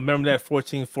 You don't remember that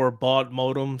 14.4 baud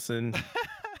modems and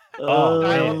Oh,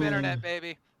 Dial-up man. internet,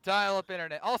 baby. Dial-up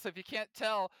internet. Also, if you can't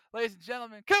tell, ladies and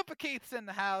gentlemen, Koopa Keith's in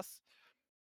the house.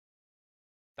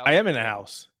 I am in the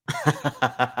house.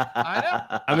 I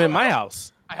know. I'm in my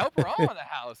house. I hope we're all in the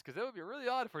house, because it would be really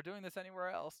odd if we're doing this anywhere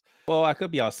else. Well, I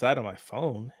could be outside on my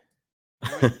phone.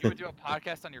 You would do a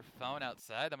podcast on your phone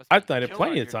outside? That must be I've done it killer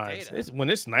plenty on of your times. data. When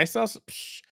it's nice out,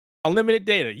 unlimited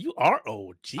data. You are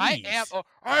old. Jeez. I am. Oh,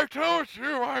 I told you,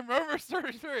 I'm over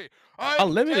 33.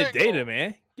 Unlimited data,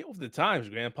 man. Get with the times,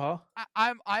 Grandpa.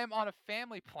 I am on a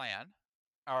family plan.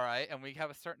 All right, and we have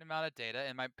a certain amount of data,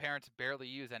 and my parents barely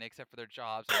use any except for their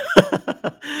jobs.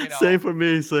 Same for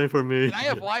me. Same for me. And I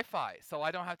have Wi-Fi, so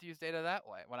I don't have to use data that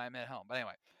way when I'm at home. But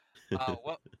anyway,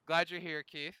 well, glad you're here,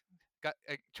 Keith.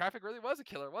 Traffic really was a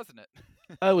killer, wasn't it?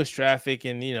 It was traffic,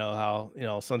 and you know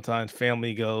how sometimes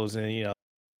family goes, and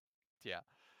Yeah.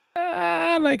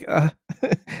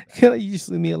 Can you just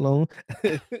leave me alone?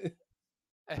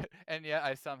 And yet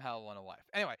I somehow won a wife.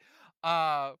 Anyway,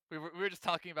 we were just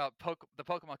talking about the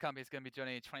Pokemon company is going to be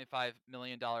donating $25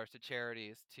 million to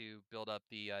charities to build up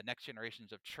the next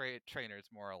generations of trainers,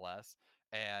 more or less.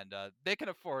 And they can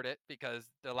afford it because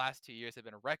the last 2 years have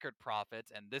been record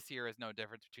profits, and this year is no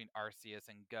difference between Arceus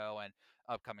and Go and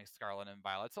upcoming Scarlet and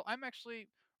Violet. So I'm actually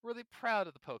really proud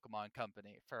of the Pokemon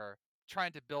company for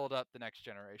trying to build up the next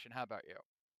generation. How about you?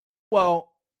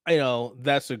 Well,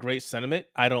 that's a great sentiment.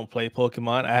 I don't play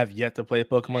Pokemon. I have yet to play a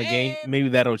Pokemon game. Maybe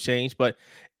that'll change. But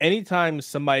anytime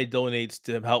somebody donates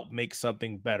to help make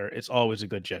something better, it's always a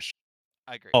good gesture.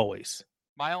 I agree. Always.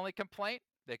 My only complaint,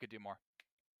 they could do more.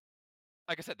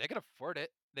 Like I said, they can afford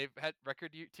it. They've had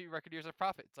two record years of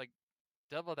profit. It's like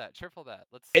double that, triple that.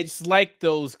 It's like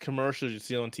those commercials you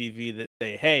see on TV that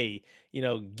say, "Hey,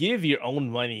 give your own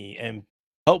money and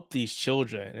help these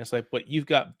children." And it's like, but you've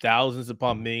got thousands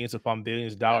upon millions upon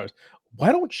billions of dollars.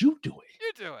 Why don't you do it?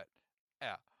 You do it.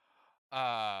 Yeah.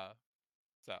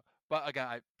 But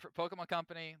again, Pokemon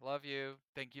Company, love you.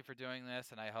 Thank you for doing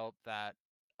this, and I hope that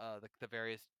the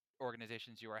various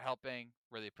organizations you are helping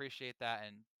really appreciate that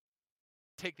and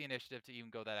take the initiative to even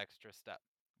go that extra step.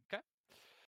 Okay.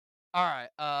 All right.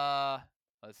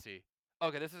 Let's see.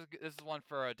 Okay, this is one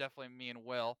for definitely me and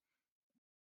Will.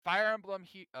 Fire Emblem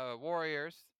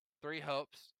Warriors 3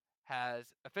 Hopes has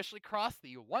officially crossed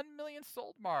the 1 million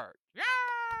sold mark. Yeah!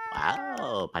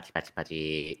 Wow,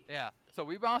 patchy. Yeah. So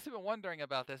we've also been wondering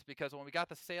about this because when we got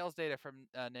the sales data from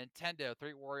Nintendo,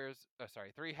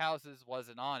 3 Houses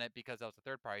wasn't on it because that was a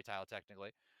third-party title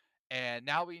technically. And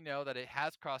now we know that it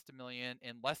has crossed 1 million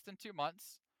in less than 2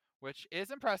 months, which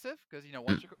is impressive because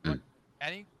once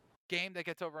any game that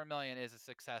gets over 1 million is a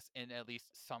success in at least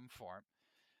some form.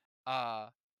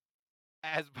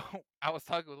 As I was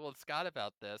talking with Will Scott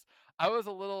about this, I was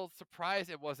a little surprised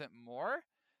it wasn't more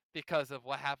because of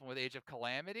what happened with Age of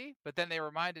Calamity. But then they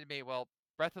reminded me, well,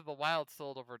 Breath of the Wild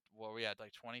sold over, we had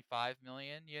like 25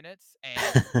 million units,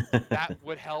 and that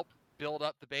would help build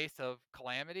up the base of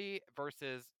Calamity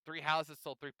versus 3 Houses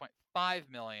sold 3.5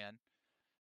 million.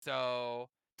 So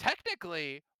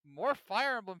technically, more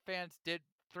Fire Emblem fans did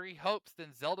 3 Hopes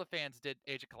than Zelda fans did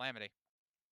Age of Calamity.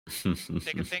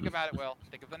 Think about it, Will.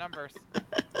 Think of the numbers.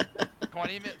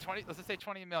 20, let's just say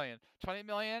 20 million. 20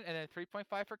 million and then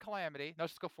 3.5 for Calamity. No,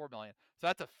 let's just go 4 million. So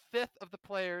that's a fifth of the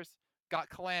players got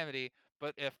Calamity.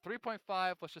 But if 3.5,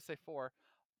 let's just say 4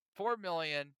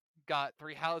 million got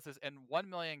 3 Houses and 1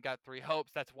 million got 3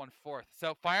 Hopes, that's 1/4.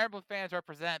 So Fire Emblem fans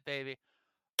represent, baby.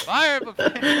 Fire Emblem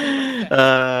fans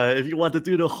represent. If you want to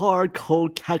do the hard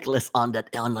code calculus on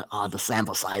the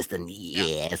sample size, then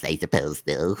yes, I suppose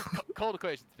so. Cold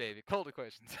equations, baby. Cold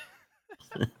equations.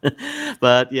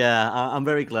 But yeah, I'm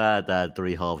very glad that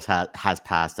Three Hopes has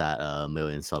passed that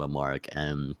million seller mark,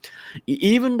 and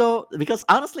even though, because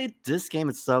honestly, this game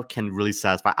itself can really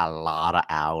satisfy a lot of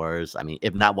hours. I mean,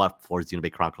 if not what for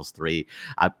Xenoblade Chronicles 3,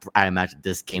 I imagine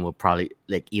this game would probably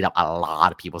like eat up a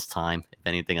lot of people's time, if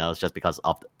anything else, just because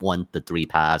of the 3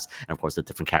 paths, and of course the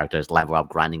different characters, level up,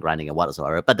 grinding, and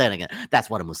whatsoever. But then again, that's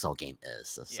what a Musou game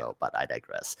is. So, but I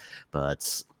digress.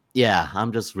 But yeah,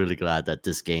 I'm just really glad that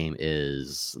this game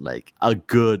is like a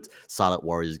good, solid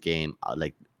Warriors game.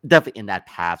 Like definitely in that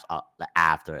path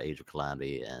after Age of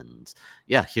Calamity, and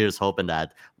yeah, here's hoping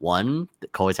that one,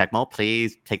 Koei Tecmo,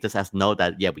 please take this as note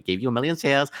that yeah, we gave you a million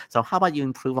sales. So how about you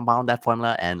improve upon that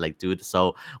formula and like do it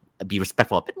so be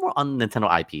respectful a bit more on Nintendo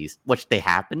IPs, which they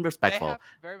have been respectful. They have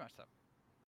very much so.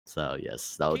 So yes,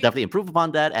 so Keith, definitely improve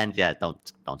upon that, and yeah, don't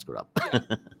screw up. Yeah.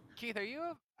 Keith, are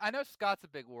you? I know Scott's a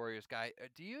big Warriors guy.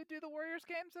 Do you do the Warriors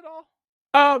games at all?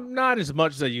 Not as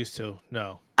much as I used to.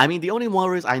 No. I mean, the only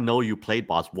Warriors I know you played,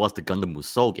 boss, was the Gundam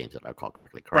Musou games, if I recall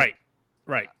correctly, correct?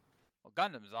 Right. Well,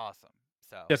 Gundam's awesome.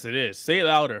 So Yes, it is. Say it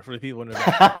louder for the people in the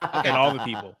back and all the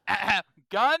people.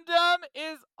 Gundam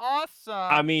is awesome.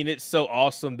 I mean, it's so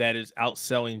awesome that it's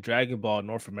outselling Dragon Ball in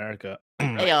North America.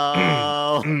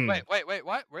 Heyo. Wait,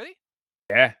 what? Really?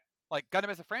 Yeah. Like Gundam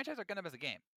as a franchise or Gundam as a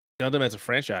game? Gundam as a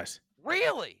franchise.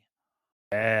 Really?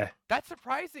 Yeah. That's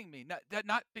surprising me.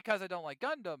 Not because I don't like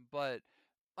Gundam, but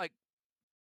like,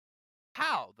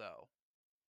 how though?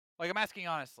 Like, I'm asking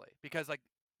honestly because like,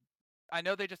 I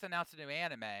know they just announced a new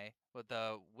anime with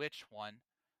the Witch one.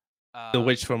 The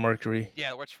Witch from Mercury.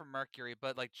 Yeah, Witch from Mercury.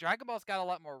 But like, Dragon Ball's got a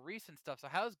lot more recent stuff. So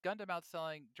how is Gundam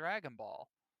outselling Dragon Ball?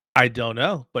 I don't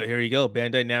know, but here you go.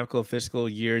 Bandai Namco fiscal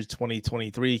year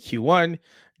 2023 Q1.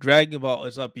 Dragon Ball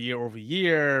is up year over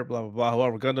year. Blah blah blah.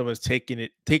 However, Gundam is taking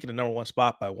the number one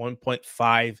spot by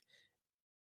 1.5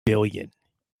 billion.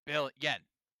 Yen,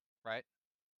 right?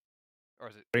 Or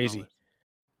is it Crazy? dollars?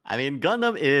 I mean,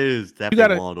 Gundam is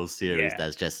definitely one of those series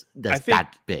that's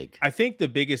that big. I think the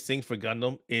biggest thing for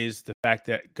Gundam is the fact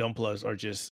that Gunplas are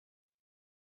just,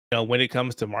 when it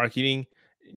comes to marketing,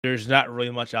 there's not really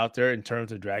much out there in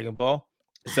terms of Dragon Ball,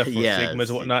 except for Figmas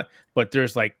and whatnot. But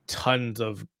there's like tons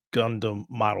of Gundam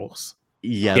models.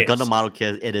 Yeah, Gundam model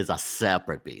kit, it is a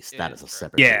separate beast. That is a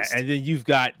separate beast. Yeah, and then you've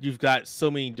got so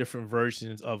many different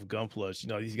versions of Gunplas.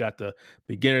 You've got the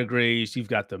beginner grades, you've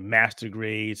got the master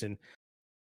grades, and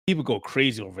people go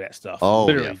crazy over that stuff. Oh,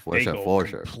 literally, yeah, for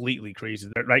sure. Completely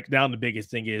crazy. Right now, the biggest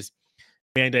thing is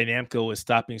Bandai Namco is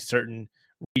stopping certain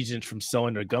regions from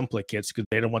selling their Gunpla kits because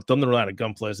they don't want them to run out of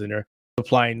Gunplas, and they're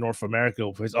supplying North America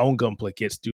with his own Gunpla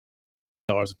kits.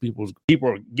 People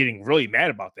are getting really mad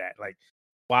about that. Like,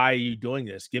 why are you doing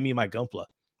this? Give me my Gunpla.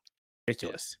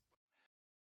 Ridiculous.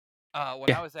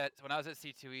 When I was at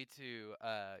C2E2,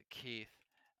 Keith,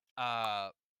 I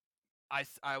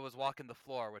was walking the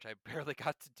floor, which I barely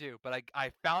got to do, but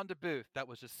I found a booth that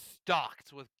was just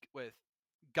stocked with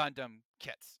Gundam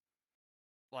kits.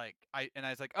 Like I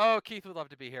was like, oh, Keith would love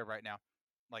to be here right now.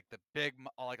 Like the big,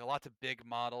 like lots of big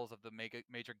models of the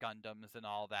major Gundams and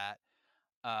all that.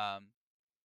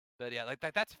 But yeah, like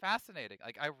that's fascinating.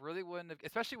 Like I really wouldn't have,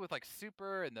 especially with like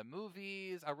Super and the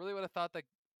movies. I really would have thought that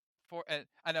and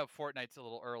I know Fortnite's a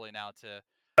little early now to.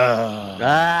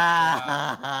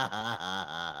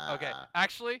 Okay,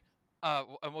 actually,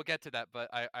 and we'll get to that, but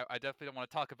I definitely don't want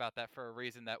to talk about that for a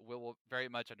reason that will very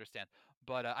much understand.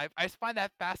 But I just find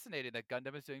that fascinating that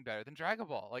Gundam is doing better than Dragon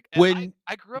Ball. Like,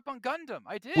 I grew up on Gundam.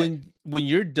 I did. When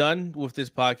you're done with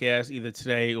this podcast, either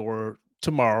today or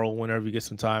tomorrow, whenever you get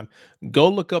some time, go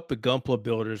look up the Gunpla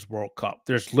Builders World Cup.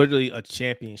 There's literally a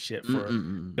championship for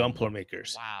Gunpla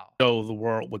makers. Wow. Show the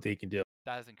world what they can do.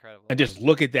 That is incredible. And just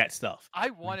look at that stuff. I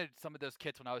wanted some of those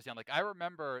kits when I was young. Like I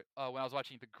remember when I was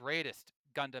watching the greatest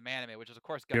Gundam anime, which is of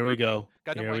course Gundam. Here we go.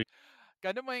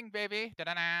 Gundam Wing, baby.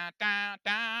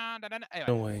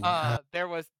 Anyway, there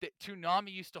was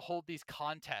Toonami used to hold these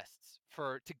contests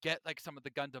to get like some of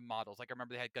the Gundam models. Like I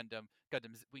remember they had Gundam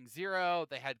Wing 0,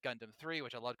 they had Gundam 3,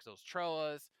 which I loved because those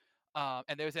Troas.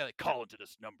 And they would say like, call into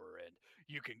this number and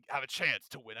you can have a chance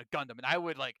to win a Gundam. And I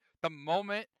would like the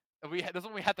moment this is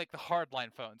when we had like the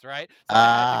hardline phones, right? So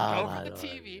I had to go from the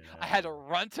TV. I had to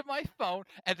run to my phone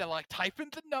and then like type in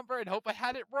the number and hope I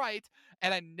had it right.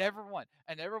 And I never won.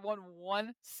 I never won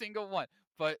one single one.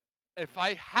 But if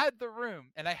I had the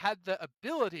room and I had the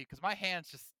ability, because my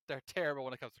hands they're terrible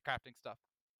when it comes to crafting stuff,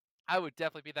 I would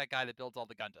definitely be that guy that builds all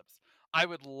the Gundams. I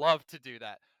would love to do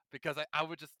that because I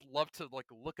would just love to like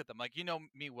look at them. Like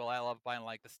me, Will, I love buying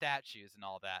like the statues and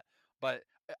all that. But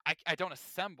I don't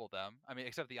assemble them. I mean,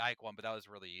 except the Ike one, but that was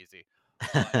really easy.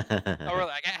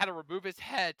 I had to remove his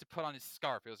head to put on his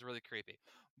scarf. It was really creepy.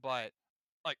 But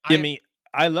like I mean,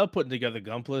 I love putting together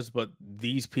Gunplas, but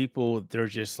these people, they're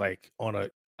just like on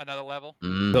another level.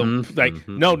 No,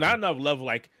 not enough level,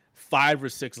 like 5 or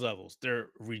 6 levels. They're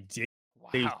ridiculous.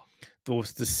 Wow.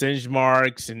 The singe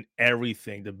marks and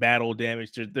everything, the battle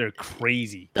damage, they're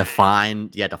crazy. The fine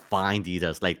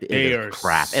details, like it They is are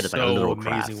crap. It is like a so literal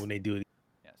amazing crap. when they do it.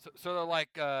 Yeah. So they're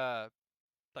like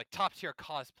top tier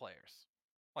cosplayers,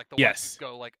 like the ones Yes. who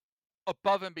go like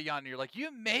above and beyond. And you're like,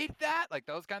 you made that, like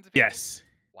those kinds of people. Yes.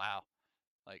 Wow.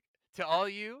 Like to all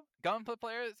you Gunpla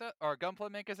players or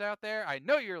Gunpla makers out there, I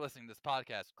know you're listening to this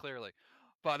podcast clearly,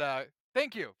 but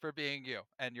thank you for being you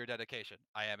and your dedication.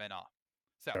 I am in awe.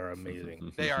 So They're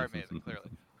amazing. they are amazing,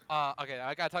 clearly. Okay,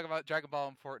 I gotta talk about Dragon Ball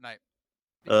and Fortnite.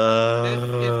 This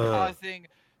is causing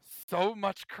so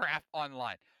much crap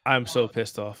online. I'm so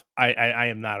pissed off. I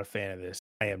am not a fan of this.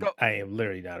 I am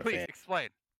literally not a Please fan. explain.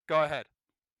 Go ahead.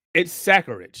 It's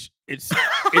sacrilege. It's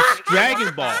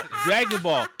Dragon Ball. Dragon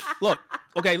Ball. Look,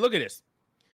 okay, look at this.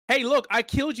 Hey, look, I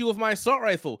killed you with my assault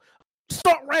rifle.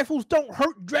 Assault rifles don't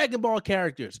hurt Dragon Ball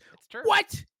characters. It's true.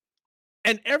 What?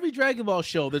 And every Dragon Ball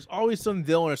show, there's always some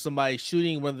villain or somebody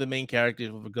shooting one of the main characters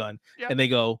with a gun, and they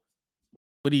go,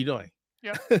 "What are you doing?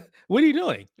 Yeah. What are you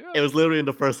doing?" Yeah. It was literally in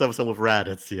the first episode with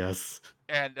Raditz, yes.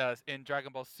 And in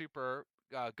Dragon Ball Super,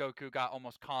 Goku got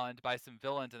almost conned by some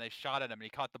villains, and they shot at him, and he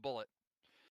caught the bullet.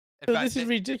 So this is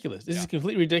ridiculous. This is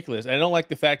completely ridiculous. I don't like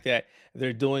the fact that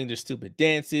they're doing their stupid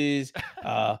dances.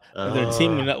 They're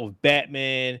teaming up with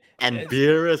Batman, and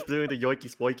Beerus doing the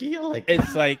yoiki spoiky. Like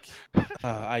it's like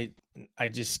I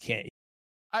just can't.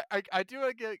 I do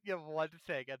want to give one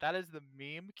thing, and that is the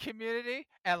meme community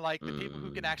and like the people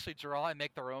who can actually draw and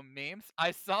make their own memes.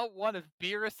 I saw one of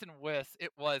Beerus and Whis.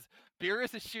 It was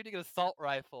Beerus is shooting an assault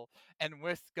rifle, and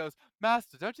Whis goes,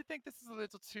 "Master, don't you think this is a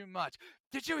little too much?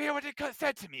 Did you hear what he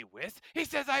said to me, Whis? He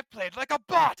says I played like a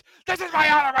bot. This is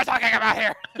my honor we're talking about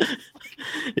here."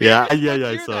 yeah,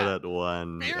 I saw that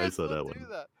one. Beerus I saw that will one. do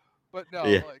that. But no,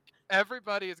 Yeah. like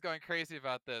everybody is going crazy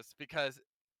about this because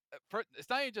it's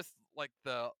not even just like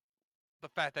the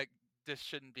fact that this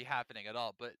shouldn't be happening at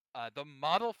all, but the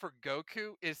model for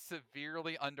Goku is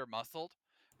severely undermuscled,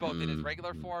 both in his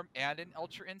regular form and in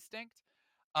Ultra Instinct.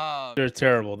 They're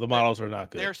terrible. The models are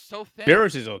not good. They're so thin.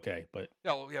 Beerus is okay, but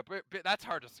no, yeah, but that's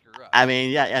hard to screw up. I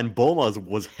mean, yeah, and Bulma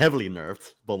was heavily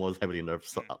nerfed.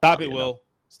 So, stop it, Will.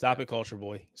 Stop it, Culture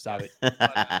Boy. Stop it.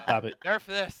 Stop it. Nerf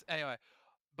this anyway.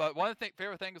 But one of the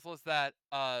favorite things was that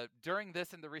during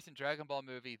this and the recent Dragon Ball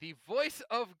movie, the voice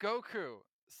of Goku,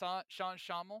 Sean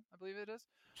Schammel, I believe it is.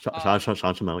 Sean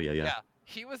Schammel, yeah. Yeah,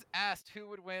 he was asked who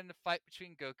would win the fight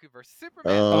between Goku versus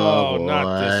Superman. Oh,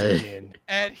 not this again.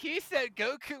 And he said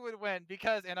Goku would win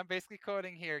because, and I'm basically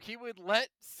quoting here, he would let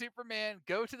Superman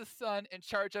go to the sun and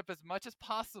charge up as much as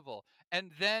possible.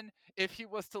 And then if he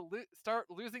was to start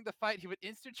losing the fight, he would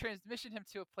instant transmission him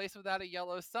to a place without a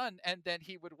yellow sun, and then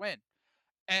he would win.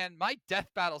 And my death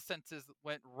battle senses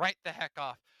went right the heck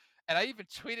off. And I even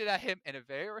tweeted at him in a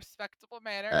very respectable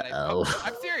manner. And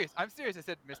I'm serious. I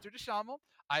said, Mr. Deshamel,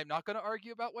 I'm not going to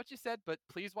argue about what you said, but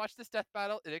please watch this death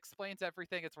battle. It explains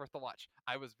everything. It's worth a watch.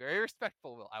 I was very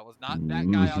respectful, Will. I was not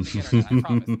that guy on the internet. I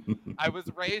promise. I was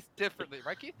raised differently,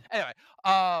 right, Keith? Anyway,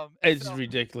 it's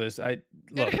ridiculous.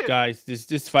 Look, guys.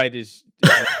 This fight is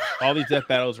all these death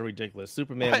battles are ridiculous.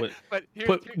 Superman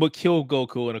would kill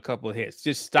Goku in a couple of hits.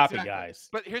 Just stop it, guys.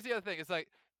 But here's the other thing: it's like,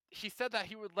 he said that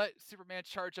he would let Superman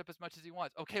charge up as much as he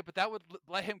wants. Okay, but that would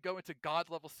let him go into God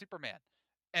level Superman.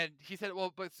 And he said,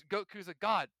 well, but Goku's a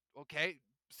god. Okay,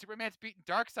 Superman's beaten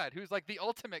Darkseid, who's like the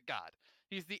ultimate god.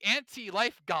 He's the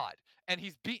anti-life god, and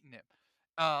he's beaten him.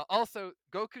 Also,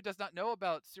 Goku does not know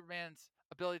about Superman's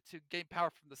ability to gain power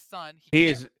from the sun. He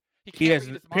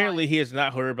has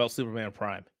not heard about Superman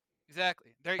Prime.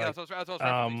 Exactly. There you go. So I was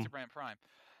referencing Superman Prime.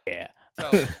 Yeah. So,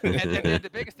 and the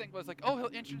biggest thing was like, oh,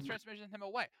 he'll instant transmission him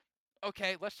away.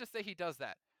 Okay, let's just say he does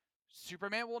that.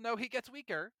 Superman will know he gets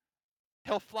weaker.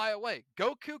 He'll fly away.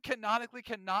 Goku canonically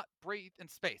cannot breathe in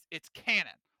space. It's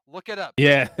canon. Look it up.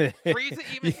 Yeah. Frieza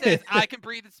even says, I can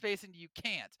breathe in space and you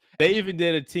can't. They even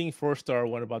did a Team 4-star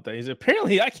one about that. He's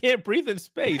apparently I can't breathe in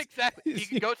space. Exactly. He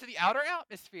can go to the outer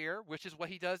atmosphere, which is what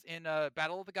he does in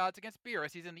Battle of the Gods against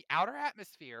Beerus. He's in the outer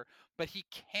atmosphere, but he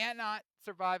cannot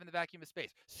survive in the vacuum of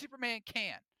space. Superman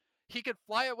can. He could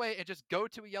fly away and just go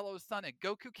to a yellow sun, and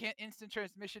Goku can't instant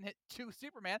transmission hit to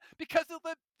Superman because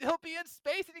he'll be in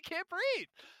space and he can't breathe.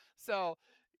 So,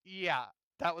 yeah.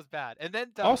 That was bad. And then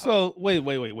also, wait.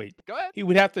 Go ahead. He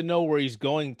would have to know where he's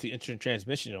going to instant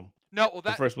transmission him. No, well,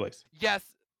 in the first place. Yes,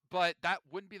 but that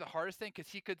wouldn't be the hardest thing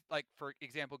because he could, like, for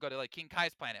example, go to like King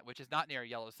Kai's planet, which is not near a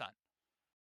yellow sun.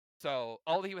 So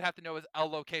all he would have to know is a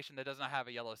location that does not have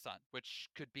a yellow sun, which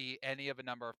could be any of a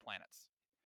number of planets.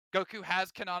 Goku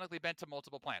has canonically been to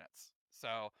multiple planets,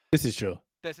 so This is true.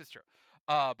 this is true.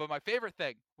 But my favorite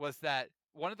thing was that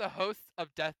one of the hosts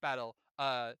of Death Battle,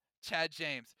 Chad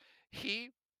James, he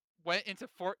went into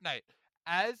Fortnite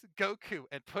as Goku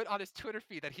and put on his Twitter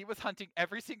feed that he was hunting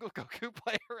every single Goku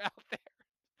player out there.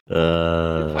 He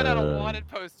put out a wanted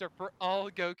poster for all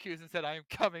Gokus and said, "I am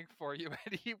coming for you."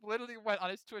 And he literally went on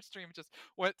his Twitch stream and just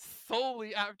went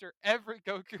solely after every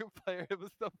Goku player. It was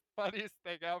the funniest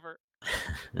thing ever.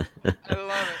 I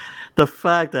love it. The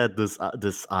fact that this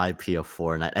IP of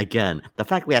Fortnite again, the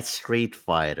fact we had Street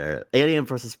Fighter, Alien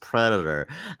versus Predator,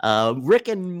 Rick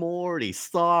and Morty,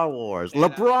 Star Wars, Yeah.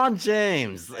 LeBron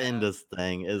James in Yeah. this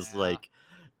thing is Yeah.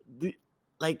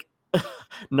 like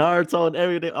Naruto and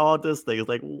everything. All this thing is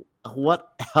like,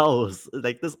 what else?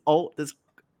 Like this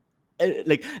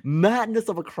like madness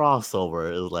of a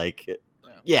crossover is like.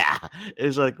 Yeah,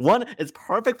 it's like one. It's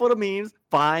perfect for the memes.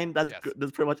 Fine, that's Yes. good.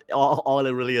 That's pretty much all it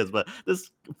really is. But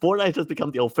this Fortnite has become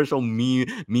the official meme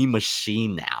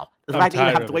machine now. The I'm fact that you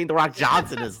tired have of it. Dwayne the Rock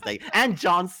Johnson in this thing and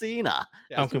John Cena.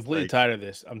 Yeah, I'm it's just completely like- tired of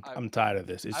this. I'm I'm- tired of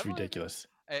this. I It's really- ridiculous.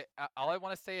 all I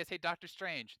want to say is, hey, Doctor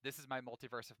Strange, this is my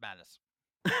multiverse of madness.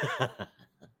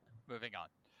 Moving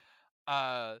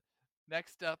on.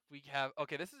 Next up we have,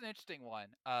 okay, this is an interesting one.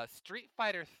 Street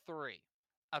Fighter 3.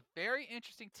 A very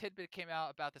interesting tidbit came out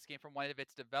about this game from one of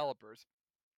its developers.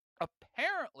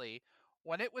 Apparently,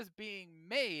 when it was being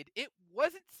made, it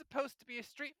wasn't supposed to be a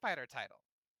Street Fighter title.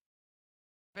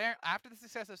 After the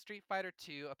success of Street Fighter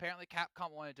 2, apparently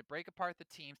Capcom wanted to break apart the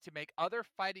teams to make other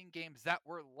fighting games that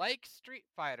were like Street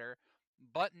Fighter,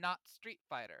 but not Street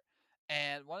Fighter.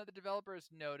 And one of the developers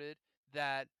noted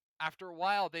that after a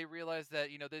while, they realized that,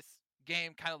 this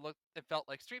game kind of looked and felt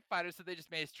like Street Fighter, so they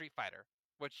just made Street Fighter,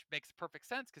 which makes perfect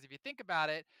sense because if you think about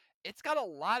it, it's got a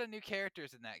lot of new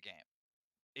characters in that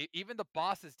game. Even the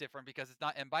boss is different because it's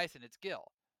not M. Bison, it's Gil.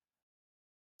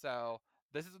 So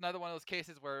this is another one of those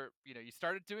cases where, you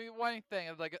started doing one thing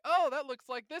and like, oh, that looks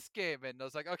like this game. And I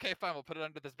was like, okay, fine, we'll put it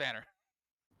under this banner.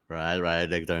 right.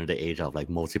 Like during the age of like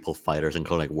multiple fighters,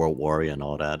 including like World War and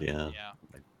all that. Yeah.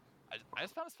 Yeah. I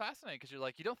just found this fascinating because you're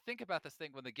like, you don't think about this thing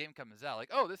when the game comes out. Like,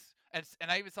 oh, this, and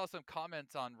I even saw some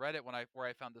comments on Reddit where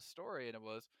I found the story, and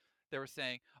they were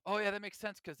saying, oh yeah, that makes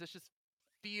sense because this just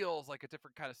feels like a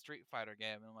different kind of Street Fighter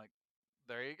game. And I'm like,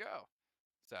 there you go.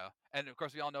 So, and of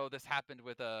course we all know this happened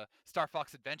with Star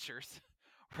Fox Adventures,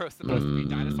 where it was supposed to be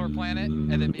Dinosaur Planet, and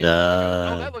then me and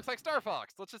goes, oh, that looks like Star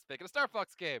Fox. Let's just make it a Star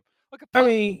Fox game. Look at I go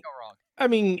mean,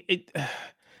 wrong. It.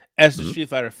 As a Mhm. Street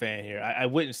Fighter fan here, I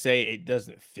wouldn't say it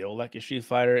doesn't feel like a Street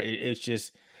Fighter. It's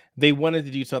just they wanted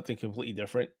to do something completely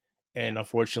different, and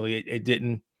unfortunately, it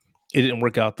didn't. It didn't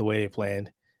work out the way they planned.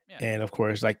 Yeah. And of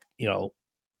course, like a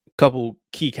couple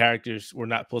key characters were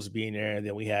not supposed to be in there. And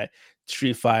then we had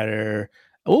Street Fighter.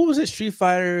 What was it? Street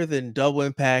Fighter, then Double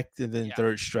Impact, and then Yeah.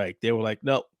 Third Strike. They were like,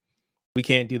 nope, we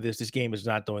can't do this. This game is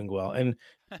not doing well. And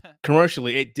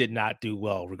commercially, it did not do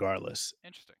well, regardless.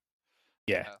 Interesting.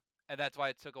 Yeah. And that's why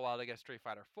it took a while to get Street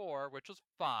Fighter 4, which was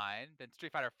fine. Then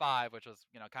Street Fighter 5, which was,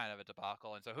 kind of a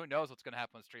debacle. And so who knows what's going to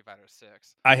happen with Street Fighter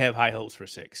 6. I have high hopes for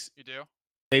 6. You do?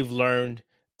 They've learned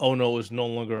Ono is no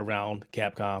longer around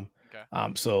Capcom.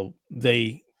 Okay. So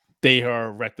they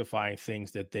are rectifying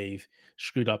things that they've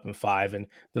screwed up in 5, and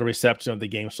the reception of the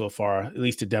game so far, at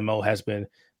least the demo, has been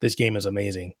this game is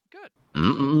amazing. Good.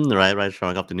 Right,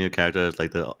 showing up the new characters,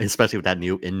 like especially with that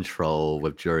new intro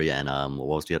with Jury and what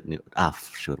was the new?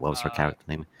 What was her character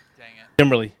name? Dang it.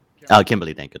 Kimberly. Oh,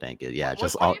 Kimberly, thank you. Yeah, What,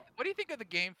 just what, all. what do you think of the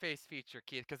game face feature,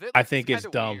 Keith? Because I think it's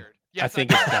kinda dumb. Weird. I Yes,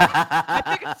 think it's dumb. I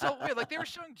think it's so weird. Like they were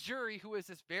showing Jury, who is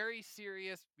this very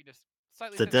serious,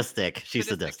 slightly Sadistic. She's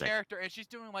sadistic. character, and she's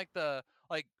doing like the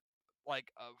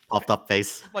Puffed up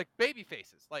face. like baby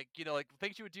faces, like like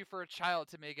things you would do for a child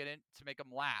to make them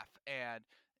laugh, and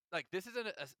like this is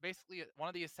basically one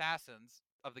of the assassins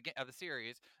of the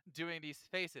series doing these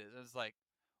faces. And it's like,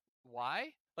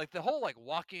 why? Like the whole like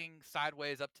walking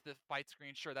sideways up to the fight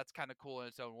screen, sure, that's kind of cool in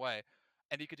its own way,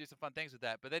 and you could do some fun things with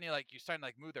that. But then you're starting to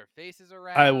like move their faces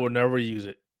around. I will never use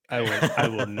it. I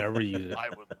will never use it. I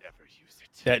will never use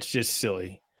it. That's just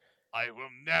silly. I will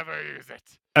never use it.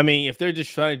 I mean, if they're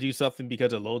just trying to do something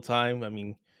because of load time, I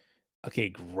mean, okay,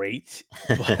 great.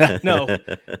 But no,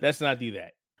 let's not do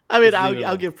that. I mean, Just leave it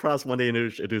I'll alone. give props when they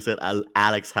introduced it.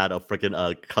 Alex had a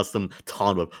freaking custom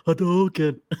taunt with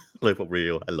Hadouken. Like for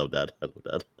real, I love that.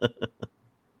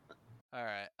 All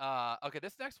right. Okay.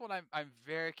 This next one, I'm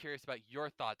very curious about your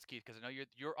thoughts, Keith, because I know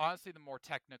you're honestly the more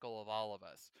technical of all of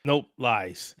us. Nope,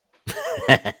 lies.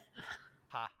 Ha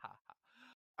ha ha.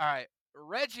 All right.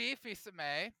 Reggie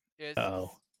Fils-Aimé is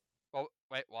Oh. well,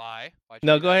 wait, why? Why'd you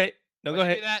No, do go that? ahead. No, Why'd go you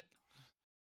ahead. do that?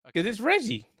 Because Okay. it's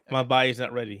Reggie. My Okay. body's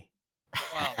not ready.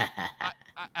 Well,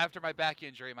 after my back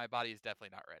injury, my body is definitely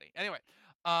not ready. Anyway,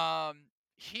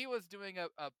 he was doing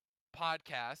a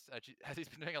podcast, as he's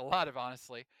been doing a lot of,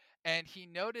 honestly, and he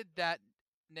noted that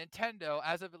Nintendo,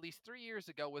 as of at least 3 years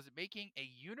ago, was making a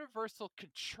universal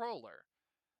controller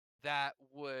that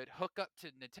would hook up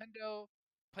to Nintendo,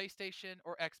 PlayStation,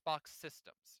 or Xbox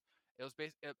systems. It was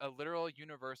a literal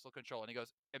universal controller. And he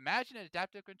goes, imagine an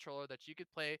adaptive controller that you could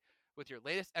play with your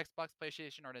latest Xbox,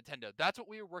 PlayStation, or Nintendo. That's what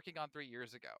we were working on 3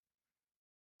 years ago.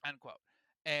 End quote.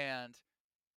 And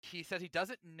he says he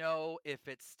doesn't know if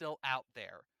it's still out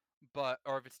there,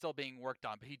 or if it's still being worked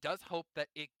on, but he does hope that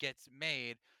it gets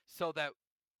made so that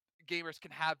gamers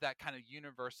can have that kind of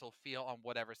universal feel on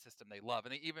whatever system they love.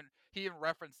 And he even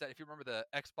referenced that, if you remember the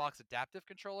Xbox adaptive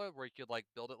controller, where you could like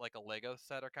build it like a Lego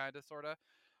set, or kind of sorta,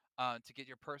 to get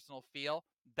your personal feel,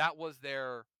 that was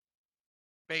their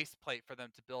base plate for them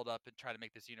to build up and try to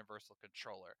make this universal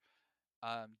controller.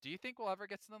 Do you think we'll ever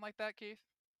get something like that, Keith?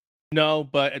 No,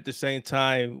 but at the same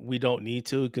time, we don't need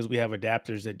to because we have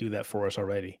adapters that do that for us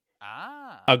already.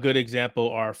 Ah. A good example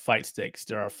are fight sticks.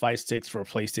 There are fight sticks for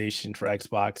PlayStation, for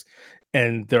Xbox,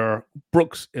 and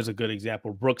Brooks is a good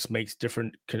example. Brooks makes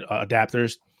different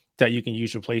adapters that you can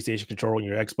use your PlayStation controller on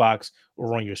your Xbox,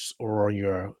 or on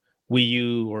your Wii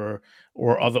U,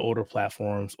 or other older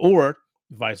platforms, or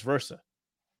vice versa.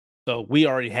 So we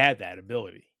already had that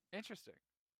ability. Interesting.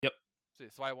 Yep. See,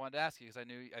 that's why I wanted to ask you, because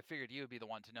I figured you would be the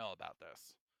one to know about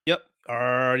this. Yep.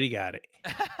 Already got it.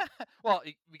 Well,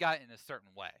 we got it in a certain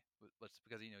way,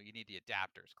 because you need the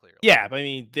adapters, clearly. Yeah, but I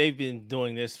mean, they've been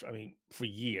doing this, I mean, for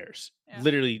years. Yeah.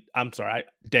 Literally, I'm sorry,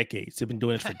 decades. They've been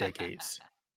doing this for decades.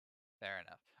 Fair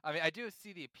enough. I mean, I do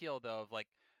see the appeal, though, of like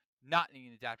not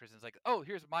needing adapters. And it's like, oh,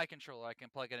 here's my controller. I can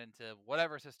plug it into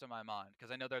whatever system I'm on,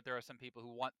 because I know that there are some people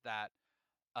who want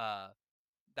uh,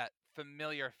 that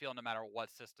familiar feel no matter what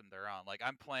system they're on. Like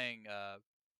I'm playing,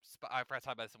 I forgot to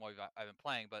talk about this in what I've been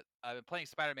playing, but I've been playing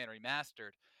Spider-Man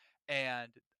Remastered,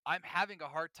 and I'm having a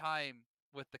hard time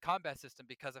with the combat system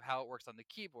because of how it works on the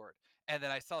keyboard. And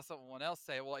then I saw someone else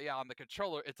say, well, yeah, on the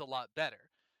controller, it's a lot better.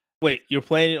 Wait, you're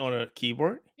playing it on a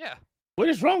keyboard? Yeah. What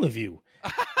is wrong with you?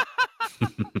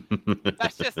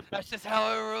 that's just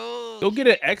how it rolls. Go get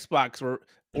an Xbox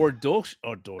or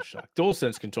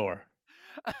DualSense controller.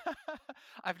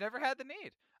 I've never had the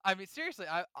need. I mean, seriously,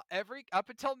 up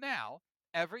until now,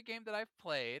 every game that I've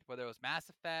played, whether it was Mass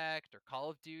Effect or Call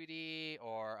of Duty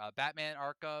or Batman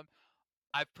Arkham,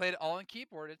 I've played it all on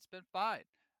keyboard. It's been fine.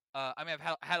 I mean,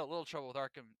 I've had a little trouble with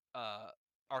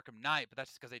Arkham Knight, but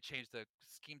that's just because they changed the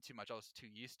scheme too much. I was too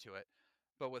used to it.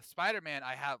 But with Spider-Man,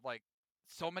 I have like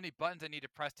so many buttons I need to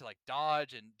press to like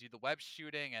dodge and do the web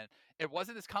shooting, and it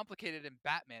wasn't as complicated in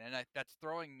Batman, and that's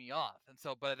throwing me off. And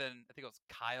so, but then I think it was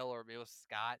Kyle, or maybe it was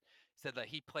Scott, said that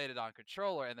he played it on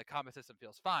controller and the combat system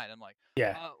feels fine. I'm like,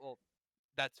 Yeah. well,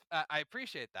 I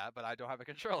appreciate that, but I don't have a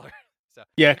controller. So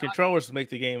Yeah, controllers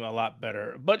make the game a lot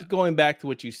better. But Yeah. going back to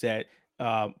what you said,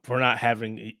 for not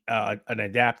having an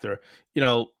adapter,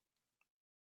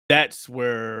 that's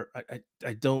where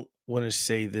I don't want to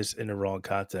say this in the wrong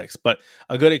context, but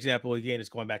a good example again is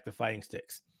going back to fighting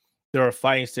sticks. There are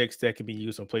fighting sticks that can be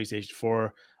used on PlayStation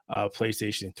 4,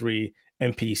 PlayStation 3,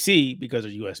 and PC because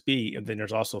of USB. And then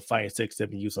there's also fighting sticks that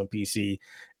can be used on PC,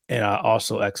 and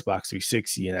also Xbox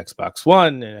 360 and Xbox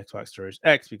One and Xbox Series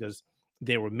X, because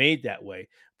they were made that way.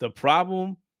 The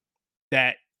problem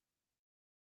that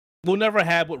we'll never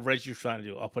have what Reggie's trying to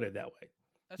do, I'll put it that way,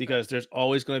 that's because there's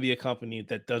always going to be a company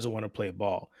that doesn't want to play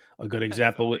ball. A good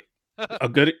example, fair. a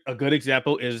good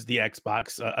example is the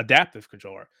Xbox adaptive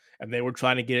controller, and they were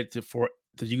trying to get it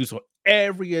to use on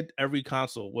every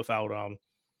console without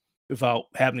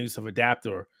having to use of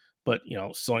adapter. But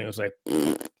Sony was like,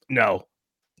 no.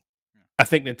 I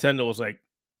think Nintendo was like,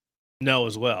 no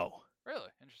as well. Really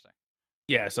interesting.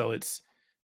 Yeah, so it's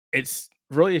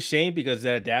really a shame because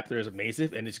that adapter is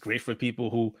amazing and it's great for people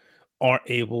who aren't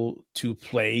able to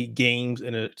play games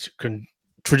in a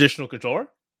traditional controller.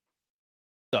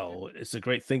 So it's a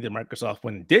great thing that Microsoft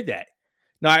went and did that.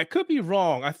 Now I could be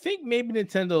wrong. I think maybe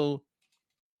Nintendo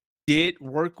did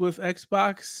work with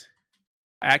Xbox.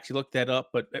 I actually looked that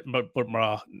up, but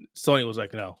Sony was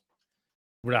like, no,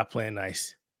 we're not playing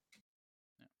nice.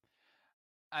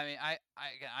 I mean,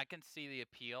 I can see the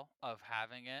appeal of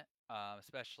having it,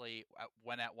 especially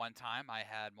when at one time I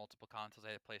had multiple consoles.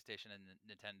 I had a PlayStation and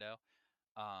Nintendo,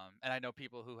 and I know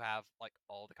people who have like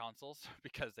all the consoles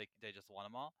because they just want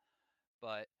them all.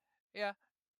 But yeah,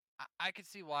 I can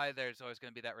see why there's always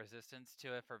going to be that resistance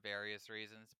to it for various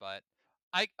reasons. But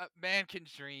man can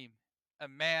dream. a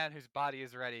man whose body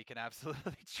is ready can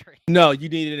absolutely trade. No, you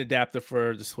need an adapter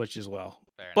for the Switch as well.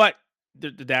 Fair enough. But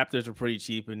the adapters are pretty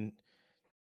cheap, and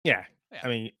yeah, Yeah. I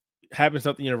mean, having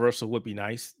something universal would be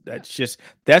nice.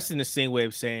 That's in the same way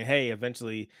of saying, hey,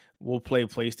 eventually we'll play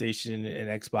PlayStation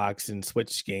and Xbox and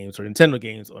Switch games or Nintendo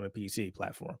games on a PC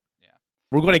platform. Yeah.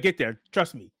 We're going to get there.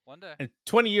 Trust me. One day. In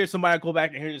 20 years, somebody will go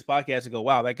back and hear this podcast and go,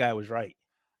 wow, that guy was right.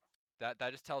 That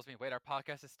just tells me, wait, our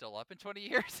podcast is still up in 20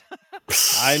 years?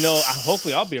 I know.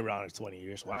 Hopefully, I'll be around in 20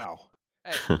 years. Wow.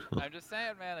 Hey, I'm just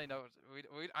saying, man.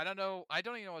 I don't know. I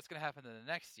don't even know what's gonna happen in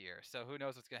the next year. So who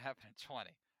knows what's gonna happen in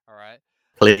 20? All right.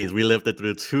 Please, we lived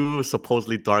through 2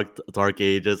 supposedly dark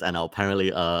ages and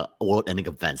apparently world-ending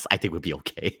events. I think we'd be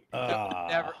okay.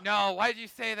 Never. No. Why did you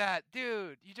say that,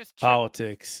 dude? You just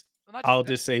Politics. Well, I'll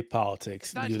just say politics.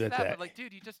 It's not Leave just it at that, that. but like,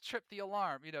 dude, you just tripped the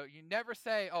alarm. You never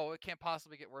say, "Oh, it can't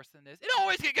possibly get worse than this." It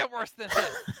always can get worse than this.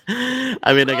 I mean,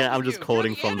 What's again, wrong I'm with just you?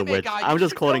 quoting You're the from The anime Witch. guy. You I'm just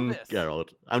should know quoting this.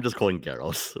 Geralt. I'm just quoting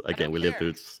Geralt. Again, we lived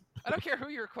care. through. I don't care who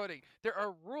you're quoting. There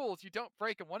are rules you don't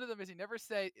break, and one of them is you never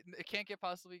say it can't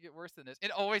possibly get worse than this.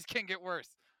 It always can get worse.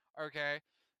 Okay.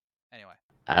 Anyway.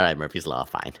 All right, Murphy's Law,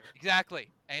 fine. Exactly.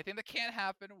 Anything that can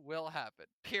happen will happen.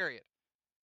 Period.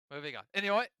 Moving on. And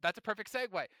you know what? That's a perfect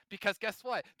segue because guess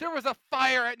what? There was a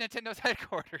fire at Nintendo's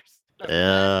headquarters. Okay?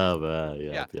 Yeah, man.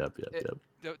 Yeah.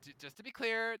 Yep. Just to be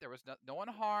clear, there was no one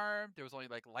harmed. There was only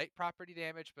like light property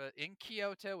damage, but in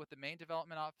Kyoto, with the main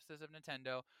development offices of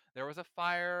Nintendo, there was a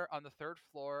fire on the 3rd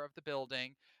floor of the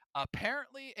building.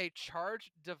 Apparently, a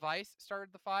charged device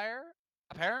started the fire.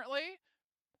 Apparently,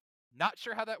 not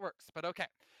sure how that works, but okay.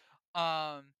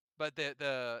 But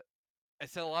I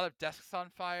set a lot of desks on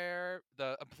fire.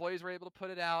 The employees were able to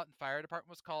put it out, and fire department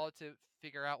was called to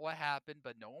figure out what happened,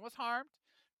 but no one was harmed.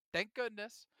 Thank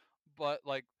goodness. But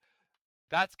like,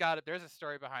 that's got it. There's a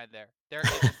story behind there. There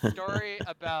is a story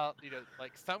about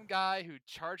like some guy who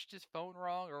charged his phone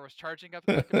wrong or was charging up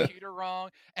the computer wrong,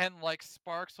 and like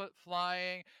sparks went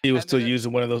flying. He was still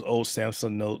using one of those old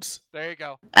Samsung Notes. There you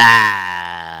go.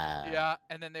 Ah. Yeah,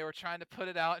 and then they were trying to put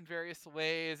it out in various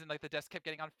ways, and like the desk kept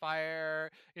getting on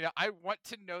fire. I want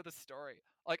to know the story.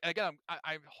 Like again,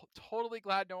 I'm totally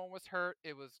glad no one was hurt.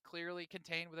 It was clearly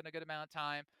contained within a good amount of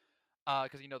time.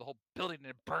 Because the whole building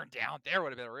didn't burn down. There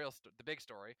would have been the big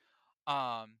story.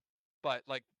 But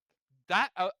like that,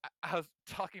 I was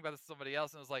talking about this to somebody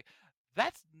else, and I was like,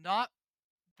 that's not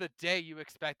the day you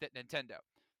expect at Nintendo.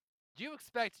 You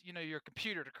expect your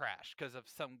computer to crash because of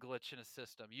some glitch in a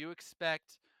system. You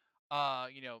expect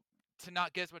to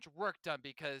not get as much work done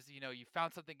because you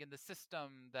found something in the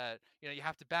system that you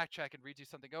have to backtrack and redo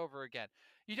something over again.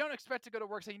 You don't expect to go to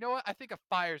work saying, you know what, I think a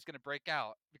fire is going to break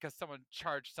out because someone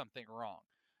charged something wrong.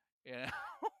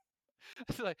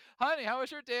 It's like, honey, how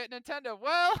was your day at Nintendo?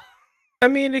 Well, I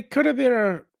mean, it could have been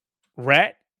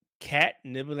a cat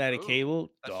nibbling at a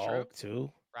cable, dog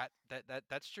too. Rat,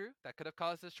 that's true. That could have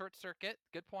caused a short circuit.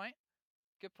 Good point.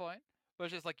 But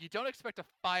it's just like, you don't expect a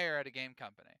fire at a game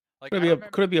company. Like,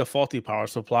 could it be a faulty power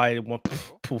supply? It went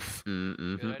poof.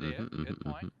 Good idea. Good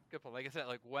point. Like I said,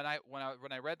 like when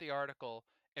I read the article,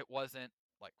 it wasn't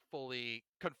like fully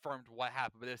confirmed what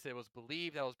happened, but it was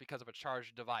believed that it was because of a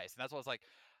charged device, and that's what I was like.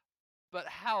 But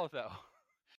how though?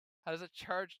 How does a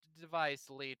charged device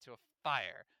lead to a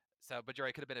fire? So, but you're right.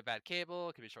 It could have been a bad cable.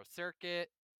 It could be a short circuit.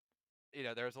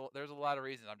 There's a lot of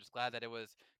reasons. I'm just glad that it was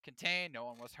contained. No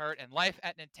one was hurt, and life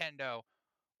at Nintendo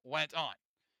went on.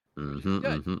 Which is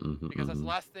good, because that's the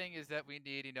last thing is that we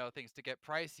need, things to get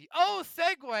pricey. Oh,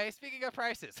 segue! Speaking of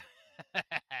prices,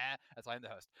 that's why I'm the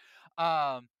host.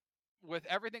 With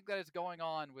everything that is going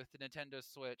on with the Nintendo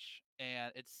Switch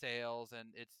and its sales and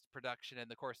its production, and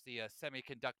of course the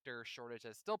semiconductor shortage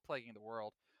that's still plaguing the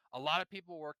world, a lot of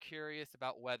people were curious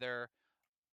about whether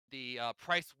the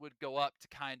price would go up to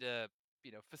kind of,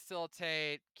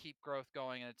 facilitate, keep growth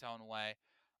going in its own way.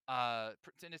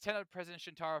 Nintendo President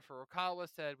Shintaro Furukawa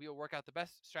said, "We will work out the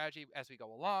best strategy as we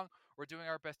go along. We're doing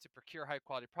our best to procure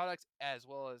high-quality products as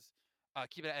well as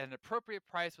keep it at an appropriate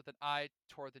price with an eye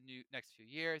toward the next few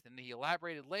years." And he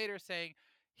elaborated later, saying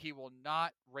he will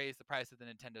not raise the price of the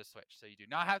Nintendo Switch. So you do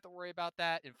not have to worry about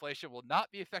that. Inflation will not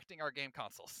be affecting our game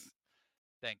consoles.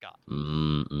 Thank God.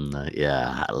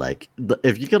 Yeah, like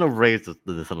if you're gonna raise the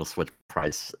Nintendo Switch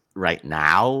price right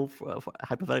now,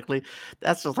 hypothetically,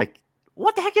 that's just like,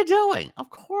 what the heck you doing? Of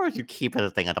course you keep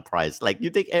everything at the price. Like, you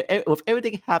think with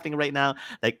everything happening right now,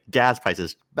 like gas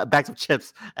prices, bags of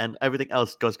chips, and everything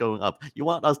else going up, you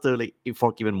want us to like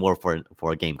fork even more for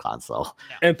a game console?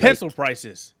 Yeah. And pencil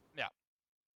prices. Yeah.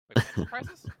 Wait, pencil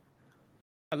prices?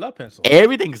 I love pencils.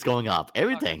 Everything's going up.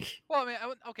 Everything. Okay. Well, I mean,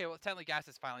 okay. Well, technically, gas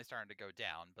is finally starting to go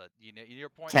down, but your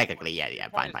point. Technically, yeah, your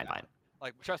fine. point is valid.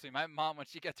 Like, trust me, my mom, when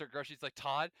she gets her groceries, like,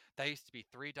 Todd, that used to be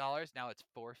 $3, now it's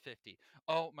 $4.50.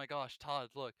 Oh my gosh, Todd,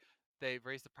 look, they've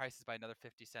raised the prices by another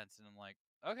 50 cents, and I'm like,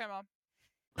 okay, mom.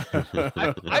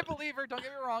 I believe her. Don't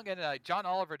get me wrong. And John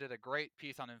Oliver did a great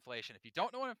piece on inflation. If you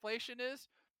don't know what inflation is,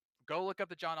 go look up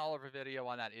the John Oliver video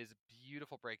on that. It is a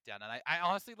beautiful breakdown, and I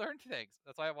honestly learned things.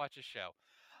 That's why I watch his show.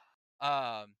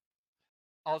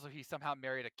 Also, he somehow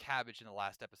married a cabbage in the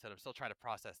last episode. I'm still trying to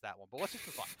process that one, but let's just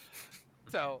move on.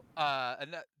 So,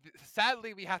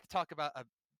 sadly, we have to talk about a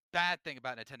bad thing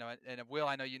about Nintendo. And Will,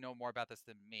 I know you know more about this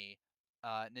than me.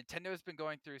 Nintendo has been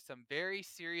going through some very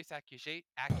serious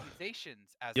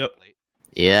accusations as of Yep. late.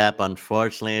 Yep, So,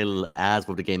 unfortunately, as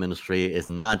with the game industry, it's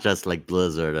not just like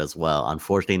Blizzard as well.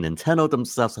 Unfortunately, Nintendo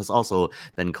themselves has also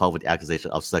been caught with the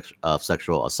accusation of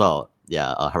sexual assault,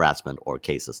 harassment or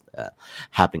cases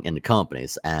happening in the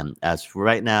companies. And as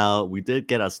right now, we did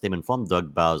get a statement from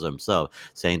Doug Bowser himself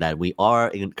saying that we are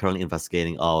currently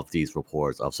investigating all of these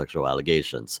reports of sexual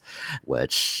allegations,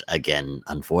 which again,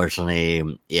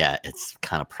 unfortunately, it's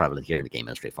kind of prevalent here in the game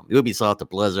industry, from Ubisoft to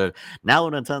Blizzard. Now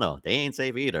with Nintendo, they ain't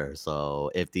safe either. So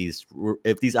if these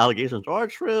allegations are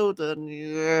true, then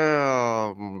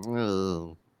yeah.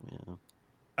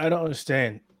 I don't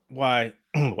understand why.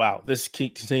 Wow, this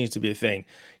continues to be a thing.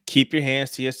 Keep your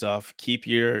hands to yourself. Keep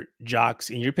your jocks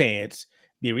in your pants.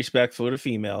 Be respectful to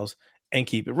females, and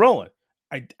keep it rolling.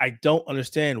 I don't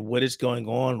understand what is going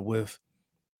on with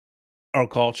our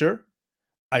culture.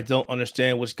 I don't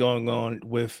understand what's going on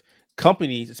with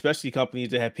companies, especially companies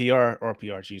that have HR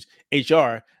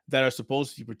that are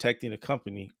supposed to be protecting the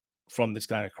company from this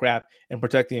kind of crap and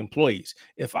protecting employees.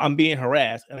 If I'm being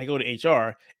harassed and I go to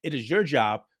HR, it is your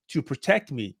job to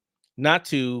protect me, not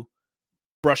to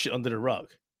brush it under the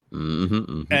rug.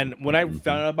 And when I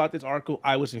found out about this article,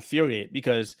 I was infuriated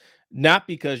because not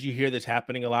because you hear this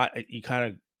happening a lot, you kind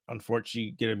of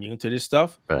unfortunately get immune to this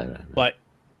stuff, Right. but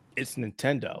it's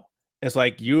Nintendo. It's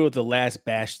like you're the last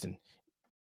bastion.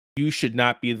 You should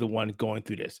not be the one going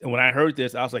through this. And when I heard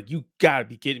this, I was like, you gotta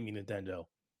be kidding me, Nintendo.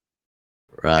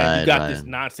 And you got this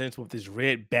nonsense with this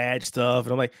red badge stuff.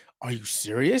 And I'm like, are you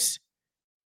serious?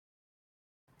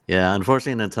 Yeah,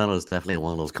 unfortunately, Nintendo is definitely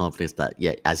one of those companies that,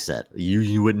 as I said,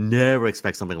 you would never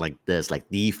expect something like this, like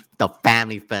the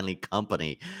family friendly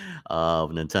company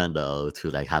of Nintendo, to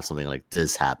like have something like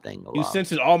this happening. You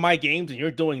censored all my games and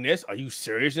you're doing this? Are you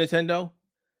serious, Nintendo?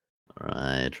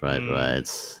 Right.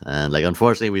 And like,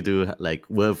 unfortunately, we do like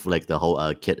with like the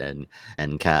whole Kit and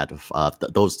Kat,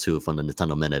 those two from the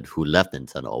Nintendo Minute who left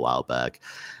Nintendo a while back.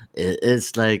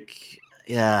 It's like,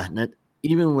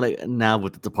 even like now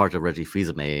with the departure of Reggie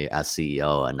Fils-Aimé as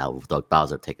CEO, and now with Doug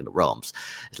Bowser taking the realms,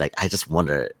 it's like I just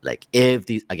wonder, like, if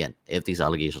these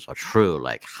allegations are true,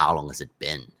 like how long has it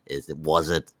been?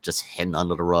 Was it just hidden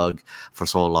under the rug for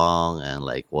so long? And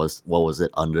like, what was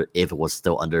it under? If it was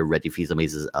still under Reggie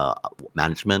Fils-Aimé's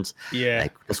management, Yeah,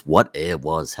 like, just what it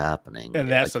was happening.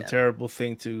 and that's a terrible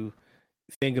thing to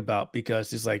think about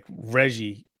because it's like,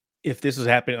 Reggie, if this was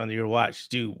happening under your watch,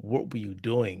 dude, what were you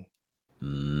doing? For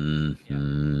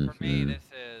me, this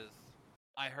is.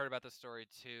 I heard about this story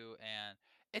too, and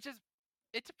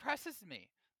it depresses me.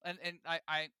 And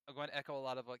I'm going to echo a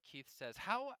lot of what Keith says.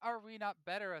 How are we not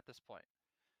better at this point?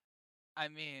 I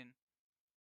mean,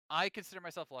 I consider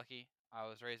myself lucky. I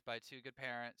was raised by two good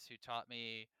parents who taught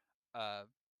me, uh,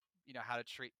 how to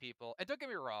treat people. And don't get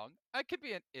me wrong, I could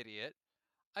be an idiot.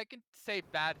 I can say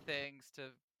bad things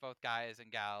to both guys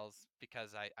and gals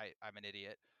because I'm an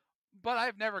idiot. But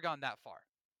I've never gone that far.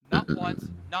 Not once,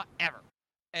 not ever.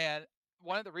 And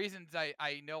one of the reasons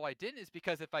I know I didn't is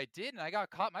because if I did and I got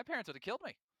caught, my parents would have killed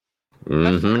me.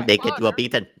 They give you a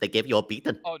beating. They give you a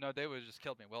beating. Oh no, they would have just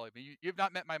killed me. Well, you've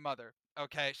not met my mother.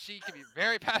 Okay, she can be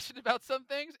very passionate about some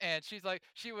things, and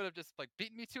she would have just like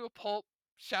beaten me to a pulp,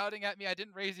 shouting at me, "I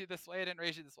didn't raise you this way. I didn't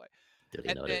raise you this way."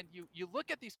 And then you look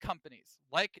at these companies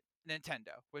like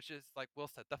Nintendo, which is, like Will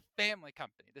said, the family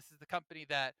company. This is the company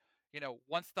that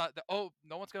once thought that, oh,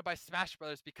 no one's gonna buy Smash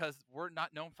Brothers because we're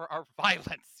not known for our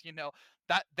violence.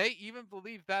 That they even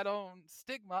believe that own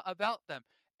stigma about them.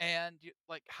 And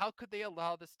like, how could they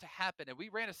allow this to happen? And we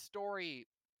ran a story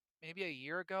maybe a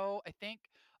year ago, I think,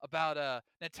 about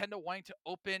Nintendo wanting to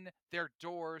open their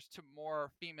doors to more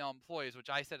female employees, which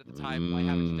I said at the time, why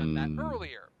haven't you done that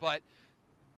earlier? But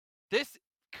this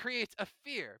creates a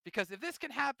fear, because if this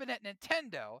can happen at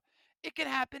Nintendo, it can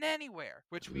happen anywhere,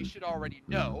 which we should already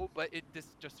know, but this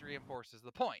just reinforces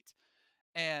the point.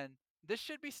 And this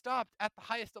should be stopped at the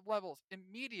highest of levels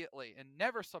immediately and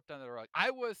never swept under the rug.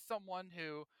 I was someone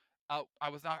who, I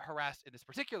was not harassed in this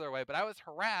particular way, but I was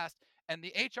harassed, and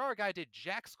the HR guy did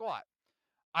jack squat.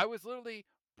 I was literally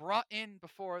brought in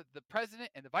before the president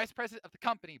and the vice president of the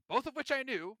company, both of which I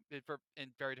knew in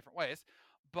very different ways,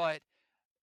 but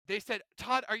they said,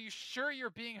 Todd, are you sure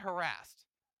you're being harassed?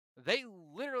 They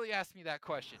literally asked me that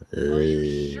question. Are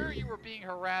you sure you were being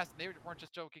harassed? They weren't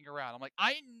just joking around. I'm like,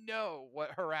 I know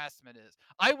what harassment is.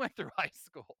 I went through high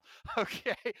school.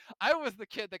 Okay. I was the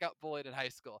kid that got bullied in high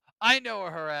school. I know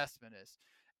what harassment is.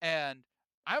 And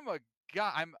I'm a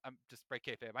guy, I'm just break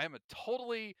kayfabe. I am a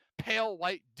totally pale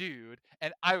white dude,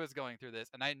 and I was going through this,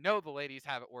 and I know the ladies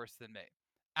have it worse than me.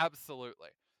 Absolutely.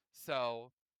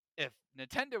 So if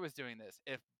Nintendo is doing this,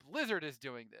 if Blizzard is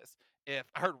doing this, if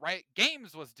I heard Riot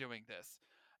Games was doing this,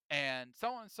 and so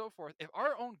on and so forth, if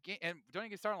our own game, and don't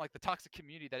even get started on like the toxic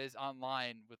community that is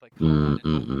online with like COD and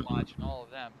Overwatch and all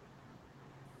of them,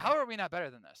 how are we not better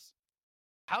than this?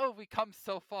 How have we come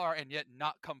so far and yet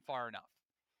not come far enough?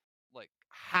 Like,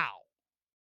 how?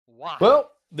 Why?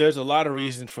 Well, there's a lot of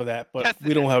reasons for that, but Yes,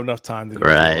 we don't have enough time to go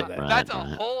Right, into all that. That's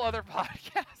a whole other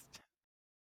podcast.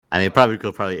 I mean, probably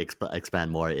could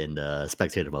expand more in the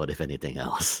spectator mode, if anything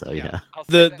else. So yeah. I'll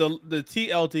say that. The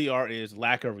TLDR is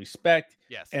lack of respect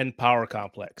Yes. and power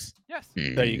complex. Yes.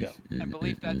 There you go. And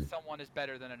belief that someone is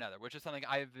better than another, which is something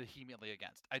I am vehemently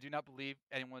against. I do not believe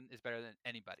anyone is better than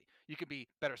anybody. You can be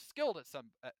better skilled at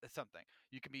something.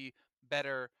 You can be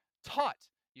better taught.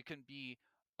 You can be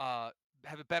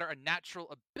have a better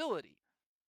natural ability,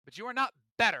 but you are not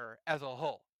better as a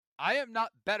whole. I am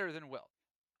not better than Will.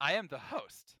 I am the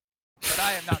host, but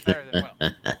I am not better than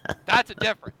Will. That's a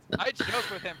difference. I joke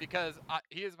with him because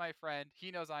he is my friend.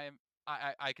 He knows I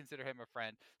consider him a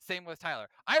friend. Same with Tyler.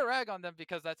 I rag on them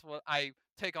because that's what I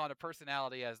take on a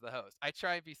personality as the host. I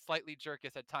try and be slightly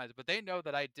jerkish at times, but they know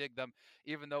that I dig them,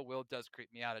 even though Will does creep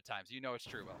me out at times. You know it's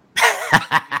true, Will.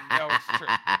 You know it's true.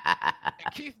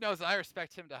 And Keith knows that I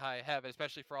respect him to high heaven,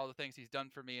 especially for all the things he's done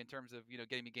for me in terms of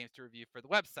getting me games to review for the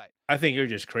website. I think you're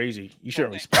just crazy. You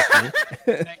shouldn't respect me.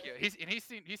 Thank you.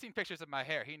 He's seen pictures of my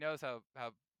hair. He knows how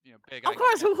big. Of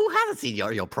course, who hasn't seen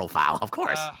your profile? Of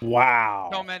course. Wow.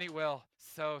 So many, Will.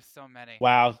 So many.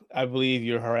 Wow. I believe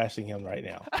you're harassing him right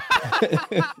now.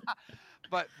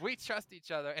 But we trust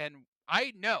each other, and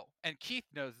I know, and Keith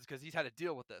knows this because he's had to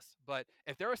deal with this. But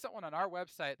if there was someone on our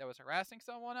website that was harassing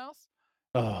someone else,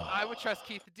 I would trust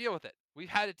Keith to deal with it. We've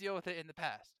had to deal with it in the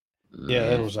past. Yeah,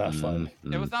 that was not fun.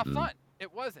 It was not fun.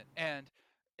 It wasn't. And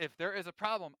if there is a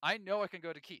problem, I know I can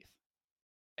go to Keith.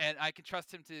 And I can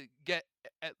trust him to get,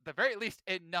 at the very least,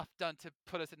 enough done to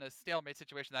put us in a stalemate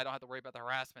situation that I don't have to worry about the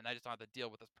harassment. I just don't have to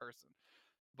deal with this person.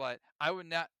 But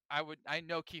I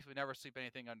know Keith would never sweep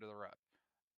anything under the rug.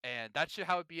 And that should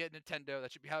how it be at Nintendo.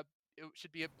 That should be how it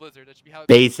should be at Blizzard. That should be how it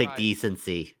Basic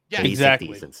decency. Yeah, Basic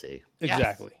decency.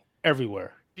 Exactly.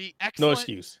 Everywhere. Be excellent. No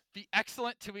excuse. Be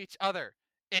excellent to each other.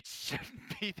 It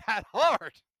shouldn't be that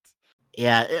hard.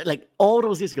 Yeah, like all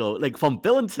those years ago, like from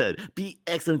Billington, be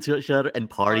excellent to each other and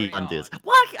party on this.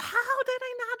 What? How did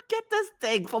I not get this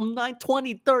thing from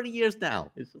 20, 30 years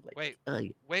now? It's just like,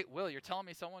 wait, Will, you're telling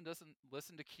me someone doesn't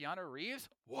listen to Keanu Reeves?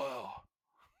 Whoa.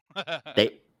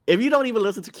 If you don't even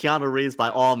listen to Keanu Reeves, by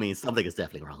all means, something is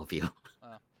definitely wrong with you.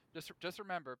 Just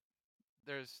remember,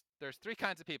 there's three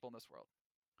kinds of people in this world.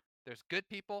 There's good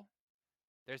people,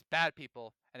 there's bad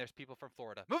people, and there's people from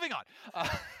Florida. Moving on.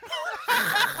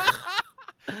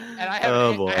 And I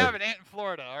have an aunt in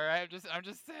Florida. All right, I'm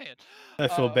just saying. I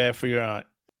feel bad for your aunt.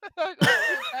 I feel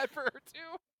bad for her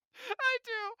too. I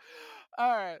do.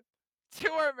 All right,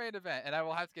 to our main event, and I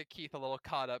will have to get Keith a little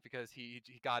caught up because he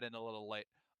got in a little late.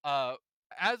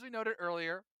 As we noted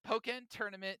earlier, Pokken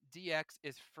Tournament DX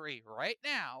is free right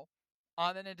now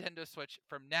on the Nintendo Switch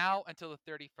from now until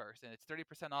the 31st, and it's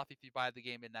 30% off if you buy the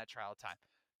game in that trial time.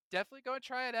 Definitely go and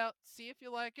try it out, see if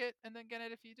you like it, and then get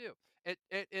it if you do.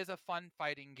 It is a fun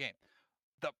fighting game.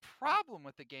 The problem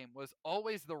with the game was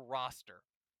always the roster.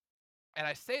 And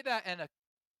I say that in a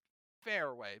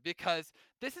fair way because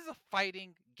this is a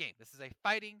fighting game. This is a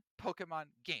fighting Pokemon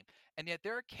game. And yet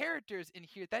there are characters in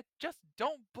here that just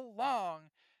don't belong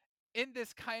in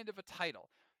this kind of a title.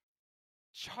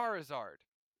 Charizard.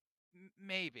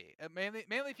 Maybe. Mainly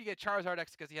if you get Charizard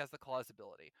X because he has the claws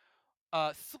ability.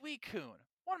 Suicune.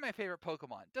 One of my favorite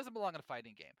Pokemon. Doesn't belong in a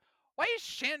fighting game. Why is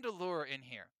Chandelure in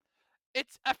here?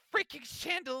 It's a freaking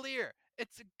chandelier.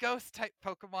 It's a ghost type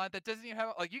Pokemon that doesn't even have,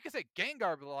 like, you can say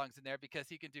Gengar belongs in there because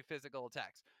he can do physical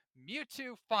attacks.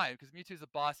 Mewtwo, fine, because Mewtwo's a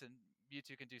boss and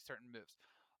Mewtwo can do certain moves.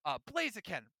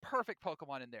 Blaziken, perfect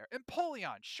Pokemon in there.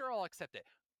 Empoleon, sure, I'll accept it.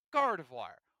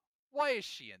 Gardevoir, why is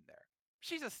she in there?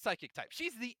 She's a psychic type.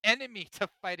 She's the enemy to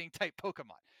fighting type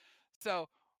Pokemon. So,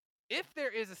 if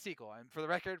there is a sequel, and for the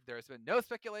record, there has been no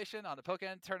speculation on the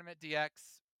Pokken Tournament DX,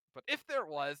 but if there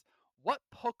was, what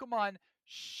Pokemon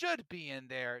should be in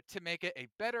there to make it a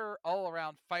better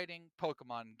all-around fighting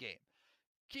Pokemon game.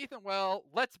 Keith and Will,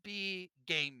 let's be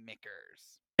game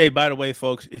makers. Hey, by the way,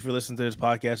 folks, if you're listening to this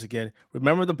podcast again,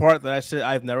 remember the part that I said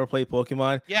I've never played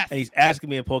Pokemon? Yes. And he's asking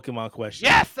me a Pokemon question.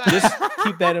 Yes. Just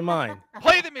keep that in mind.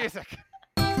 Play the music.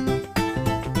 All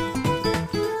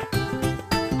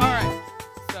right.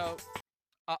 So,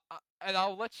 and I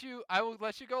will let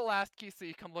you go last, Keith, so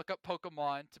you can look up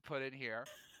Pokemon to put in here.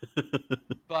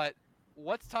 But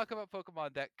let's talk about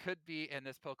Pokemon that could be in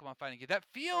this Pokemon fighting game that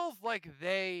feels like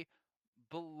they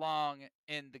belong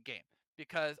in the game.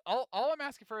 Because all I'm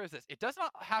asking for is this: it does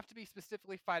not have to be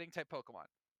specifically fighting type Pokemon.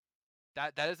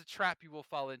 That is a trap you will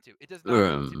fall into. It does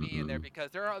not need to be in there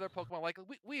because there are other Pokemon like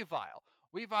Weavile.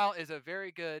 Weavile is a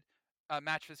very good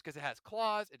match for this because it has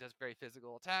claws, it does very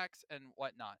physical attacks and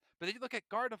whatnot. But then you look at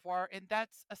Gardevoir, and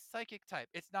that's a psychic type.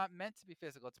 It's not meant to be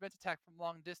physical. It's meant to attack from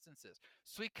long distances.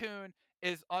 Suicune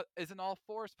is an all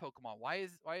fours Pokemon. Why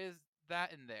is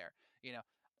that in there? You know,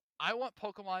 I want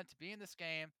Pokemon to be in this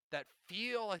game that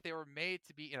feel like they were made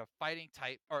to be in a fighting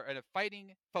type or in a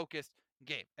fighting focused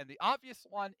game. And the obvious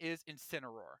one is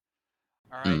Incineroar.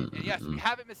 All right. And yes, we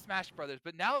have it in Smash Brothers,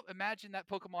 but now imagine that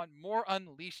Pokemon more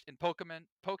unleashed in Pokken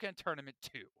Tournament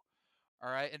 2. All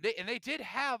right. And they did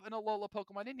have an Alola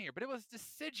Pokemon in here, but it was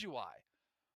Decidueye.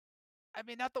 I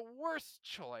mean, not the worst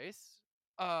choice.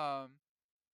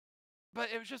 But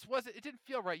it didn't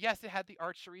feel right. Yes, it had the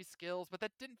archery skills, but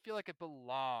that didn't feel like it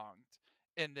belonged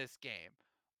in this game.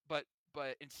 But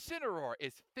Incineroar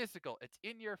is physical. It's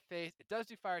in your face. It does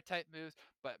do fire type moves,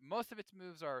 but most of its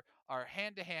moves are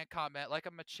hand-to-hand combat, like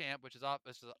a Machamp, which is an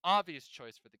obvious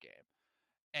choice for the game.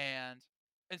 And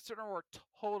Incineroar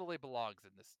totally belongs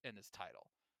in this title.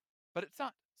 But it's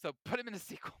not. So put him in the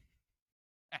sequel.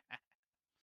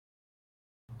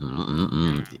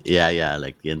 Yeah,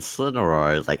 like the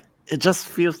Incineroar, like it just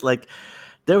feels like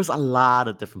there's a lot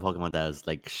of different Pokemon that is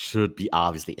like should be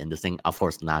obviously in this thing. Of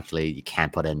course, naturally you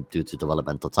can't put in due to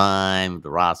developmental time, the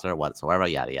roster, whatsoever,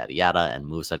 yada yada yada, and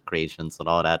moveset creations and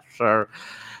all that, sure.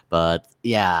 But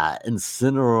yeah,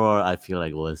 Incineroar, I feel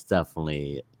like was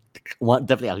definitely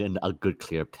a good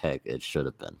clear pick. It should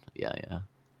have been. Yeah.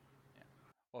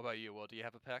 What about you, Will? Do you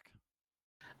have a pick?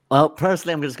 Well,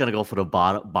 personally, I'm just gonna go for the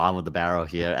bottom of the barrel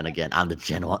here. And again, I'm the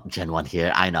Gen 1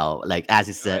 here. I know, like as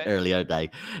you said earlier,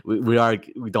 like we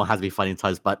don't have to be fighting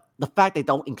types, but the fact they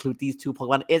don't include these two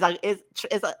Pokemon is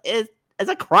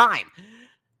a crime.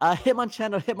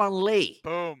 Hitmonchan or Hitmonlee.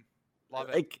 Boom, love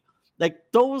it. Like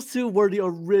those two were the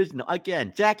original.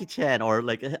 Again, Jackie Chan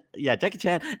Jackie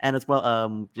Chan, and as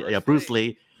well Bruce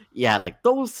Lee. Yeah, like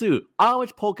those two.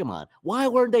 Which Pokemon? Why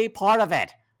weren't they part of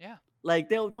it? Yeah. Like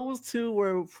those two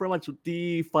were pretty much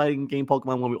the fighting game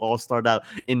Pokemon when we all started out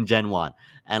in Gen 1.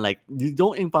 And like you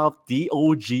don't involve the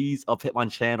OGs of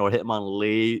Hitmonchan or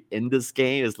Hitmonlee in this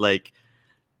game. It's like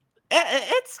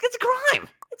it's a crime.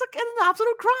 It's an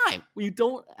absolute crime. You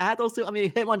don't add those two. I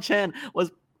mean, Hitmonchan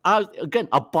was again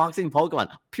a boxing Pokemon,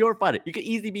 pure fighter. You could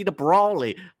easily be the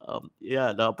Brawly,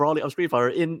 the Brawly of Street Fighter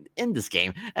in this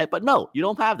game. But no, you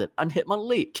don't have it. And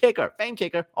Hitmonlee, Kicker, Fame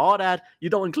Kicker, all that.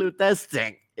 You don't include this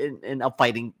thing in a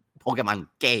fighting Pokemon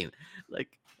game.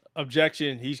 Like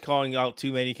objection, he's calling out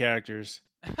too many characters.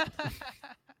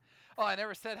 Well, I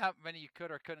never said how many you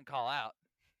could or couldn't call out.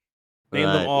 Name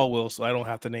them all, Will, so I don't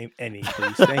have to name any,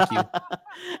 please. Thank you.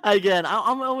 Again,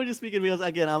 I'm only just speaking because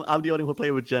again, I'm the only one who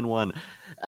played with Gen 1.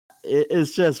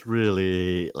 It's just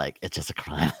really like it's just a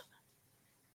crime.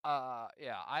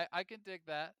 Yeah, I can dig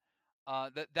that.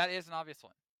 That is an obvious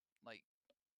one. Like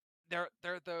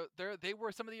they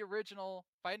were some of the original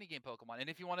fighting game Pokemon, and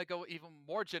if you want to go even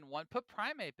more Gen 1, put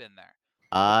Primeape in there.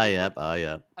 Yep.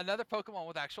 Another Pokemon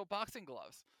with actual boxing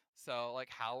gloves. So like,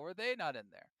 how are they not in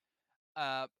there?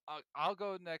 I'll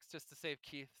go next just to save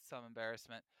Keith some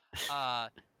embarrassment.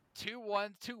 Two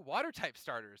water type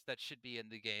starters that should be in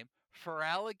the game: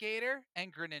 Feraligatr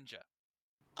and Greninja.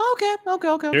 Okay.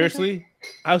 Seriously?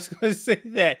 I was going to say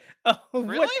that. Oh,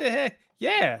 Really? What the heck?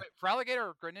 Yeah. Wait, Feraligatr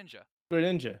or Greninja?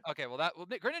 Greninja. Okay, well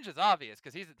Greninja's obvious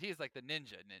because he's like the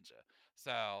ninja.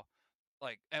 So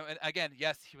like, and again,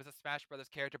 yes, he was a Smash Brothers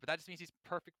character, but that just means he's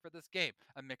perfect for this game.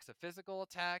 A mix of physical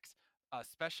attacks,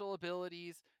 special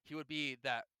abilities. He would be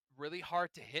that really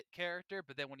hard to hit character,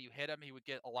 but then when you hit him, he would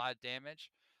get a lot of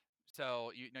damage.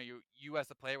 So you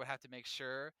as a player would have to make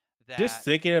sure that Just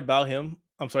thinking about him,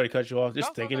 I'm sorry to cut you off.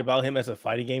 Just thinking about him as a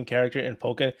fighting game character in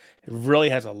Pokken, it really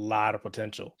has a lot of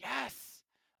potential. Yes.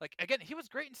 Like again, he was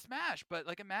great in Smash, but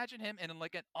like imagine him in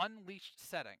like an unleashed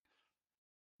setting.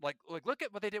 Like look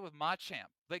at what they did with Machamp.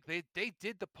 Like they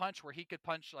did the punch where he could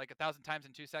punch like 1,000 times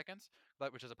in 2 seconds.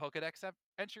 which is a Pokedex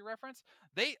entry reference.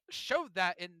 They showed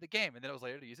that in the game, and then it was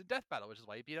later used in Death Battle, which is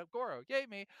why he beat up Goro. Yay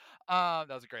me! That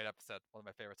was a great episode, one of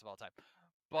my favorites of all time.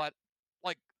 But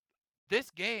like,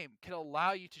 this game can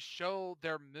allow you to show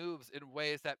their moves in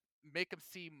ways that make them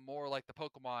seem more like the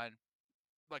Pokemon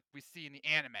like we see in the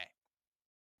anime.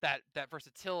 That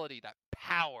versatility, that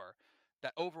power,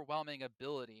 that overwhelming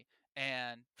ability.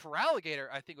 And for Alligator,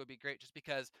 I think it would be great just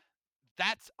because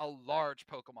that's a large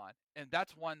Pokemon. And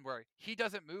that's one where he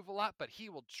doesn't move a lot, but he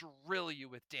will drill you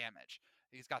with damage.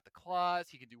 He's got the claws,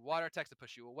 he can do water attacks to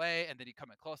push you away, and then you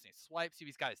come in close and he swipes you.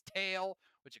 He's got his tail,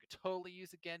 which you could totally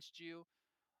use against you.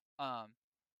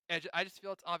 And I just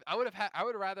feel it's obvious. I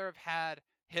would rather have had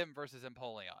him versus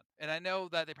Empoleon. And I know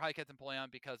that they probably kept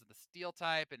Empoleon because of the steel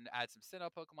type and add some Sinnoh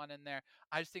Pokemon in there.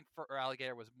 I just think for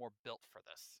Alligator was more built for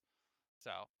this.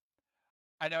 So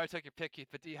I know I took your pick, Keith,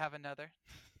 but do you have another?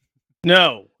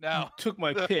 No. No. You took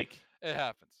my pick. It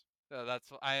happens. So that's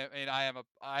I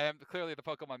am clearly the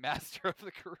Pokemon master of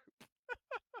the group.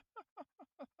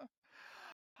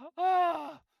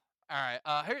 All right.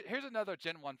 Here's another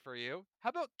Gen 1 for you. How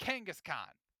about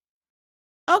Kangaskhan?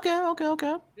 Okay.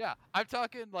 Yeah, I'm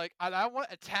talking like I want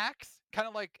attacks, kind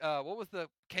of like what was the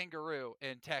kangaroo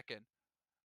in Tekken?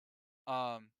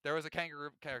 There was a kangaroo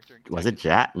character in Tekken. Was it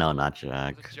Jack? No, not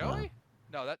Jack. Was it Joey?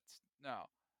 No, that's no.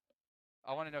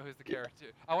 I want to know who's the character.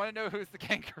 I want to know who's the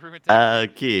kangaroo in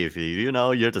Tekken. Keith, you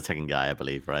know you're the Tekken guy, I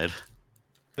believe, right?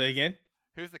 Say again.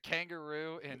 Who's the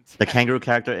kangaroo in Tekken? The kangaroo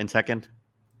character in Tekken.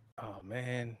 Oh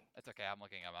man. That's okay. I'm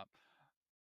looking him up.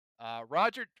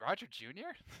 Roger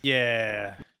Jr.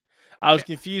 Yeah. I was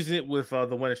confusing it with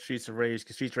the one at Streets of Rage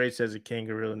because Streets of Rage says a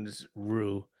kangaroo and this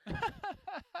Roo.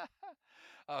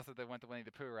 Oh, so they went the Winnie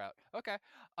the Pooh route. Okay.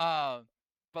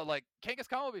 But like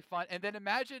Kangaskhan will be fun, and then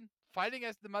imagine fighting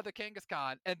as the mother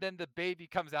Kangaskhan, and then the baby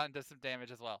comes out and does some damage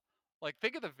as well. Like,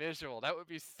 think of the visual. That would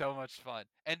be so much fun.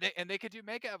 And they could do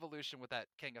Mega Evolution with that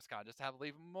Kangaskhan just to have it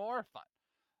even more fun.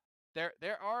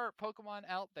 There are Pokemon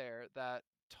out there that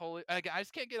totally. I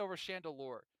just can't get over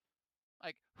Chandelure.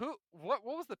 Like, what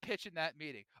was the pitch in that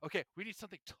meeting? Okay, we need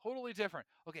something totally different.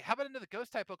 Okay, how about another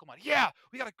ghost type Pokemon? Yeah,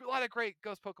 we got a lot of great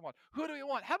ghost Pokemon. Who do we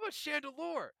want? How about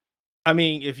Chandelure? I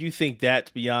mean, if you think that's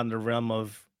beyond the realm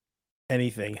of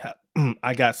anything,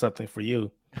 I got something for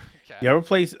you. Okay. You ever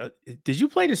play? Did you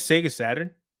play the Sega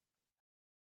Saturn?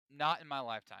 Not in my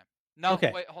lifetime. No,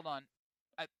 Okay. Wait, hold on.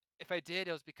 If I did,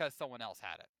 it was because someone else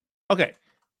had it. Okay.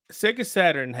 Sega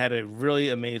Saturn had a really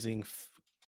amazing,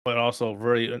 but also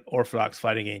really unorthodox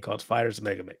fighting game called Fighters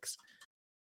Megamix.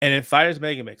 And in Fighters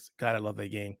Megamix, God, I love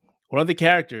that game. One of the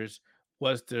characters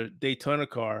was the Daytona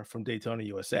car from Daytona,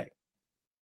 USA.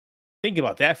 Think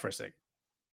about that for a second.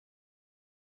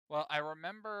 Well, I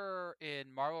remember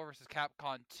in Marvel vs.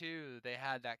 Capcom 2, they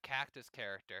had that cactus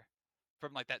character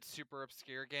from like that super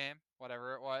obscure game,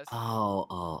 whatever it was.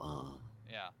 Oh.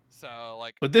 Yeah. So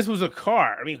like. But this was a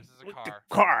car. I mean, this is a car.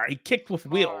 Car. He kicked with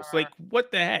wheels. Like, what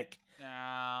the heck?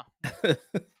 Nah.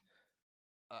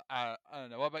 I don't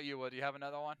know. What about you, Wood? Do you have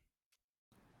another one?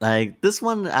 Like, this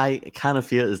one, I kind of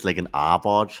feel is like an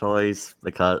oddball choice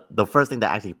because the first thing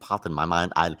that actually popped in my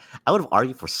mind, I would have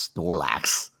argued for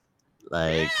Snorlax.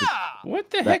 Like, yeah! What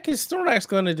the heck is Snorlax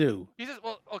going to do? He just,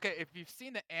 well, okay, if you've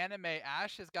seen the anime,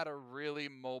 Ash has got a really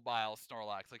mobile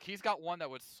Snorlax. Like, he's got one that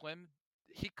would swim.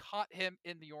 He caught him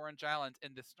in the Orange Islands,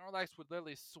 and the Snorlax would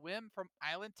literally swim from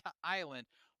island to island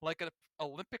like an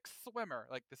Olympic swimmer.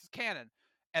 Like, this is canon.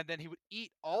 And then he would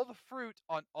eat all the fruit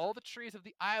on all the trees of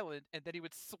the island, and then he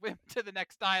would swim to the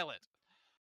next island.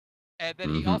 And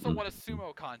then he also won a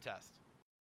sumo contest.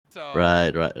 So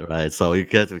right. So we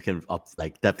can up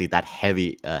like definitely that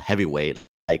heavyweight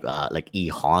like E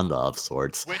Honda of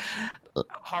sorts. Which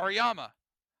Hariyama.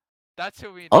 That's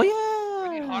who we need. Oh yeah.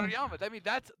 We need Hariyama. I mean,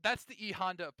 that's the E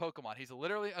Honda of Pokemon. He's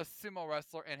literally a sumo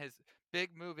wrestler, and his big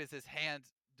move is his hands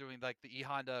doing like the E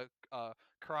Honda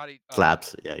karate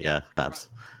slaps. Yeah, slaps.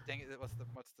 Dang it! What's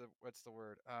the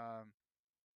word?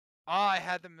 I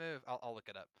had the move. I'll look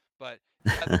it up. But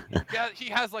he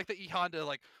has like the E Honda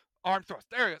like arm thrust.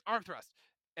 There he is, arm thrust,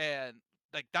 and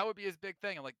like that would be his big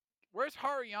thing. I'm like, where's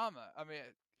Hariyama? I mean,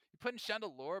 you put in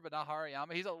Chandelure, but not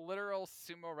Hariyama. He's a literal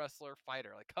sumo wrestler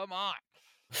fighter. Like, come on.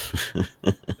 There'll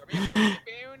be a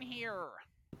spoon here.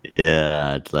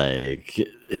 Yeah, it's like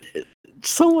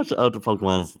so much of the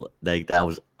Pokemon like that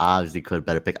was obviously could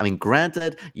better pick. I mean,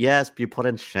 granted, yes, you put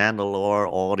in Chandelure,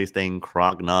 all these things,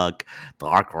 Croagnuck,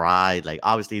 Darkrai, like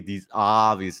obviously these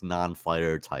obvious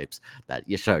non-fighter types that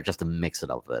yeah, sure, just to mix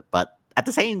it up with. But at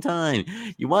the same time,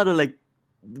 you want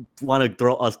to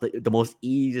throw us the most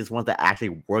easiest one that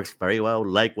actually works very well,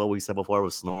 like what we said before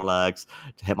with Snorlax,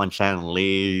 Hitmonchan,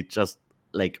 Lee, just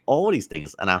like all these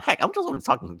things, and I'm just only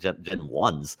talking Gen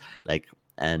 1s, like.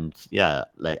 And yeah,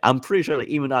 like I'm pretty sure, like,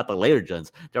 even at the later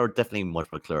gens, there are definitely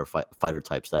much more clear fighter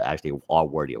types that actually are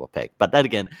worthy of a pick. But then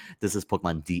again, this is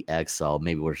Pokemon DX, so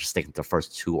maybe we're just sticking to the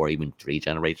first 2 or even 3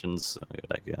 generations.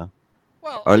 Like, yeah,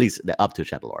 Well, or at least the up to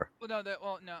Chandelure.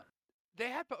 well, no, they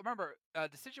had. Remember, the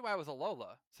Decidueye was a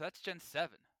Alola, so that's Gen 7.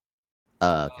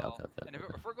 Okay, So, okay, okay. and if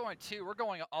we're going 2, we're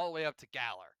going all the way up to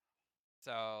Galar.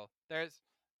 So there's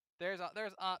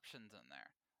options in there.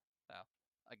 So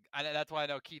that's why I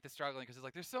know Keith is struggling, because he's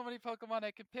like, there's so many Pokemon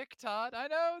I can pick, Todd. I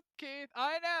know, Keith.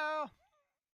 I know.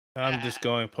 I'm just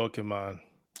going Pokemon.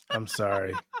 I'm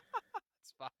sorry.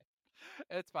 It's fine.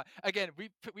 It's fine. Again, we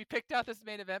picked out this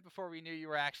main event before we knew you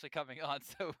were actually coming on,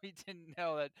 so we didn't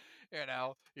know that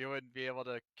you wouldn't be able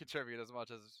to contribute as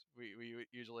much as we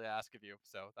usually ask of you.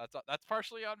 So that's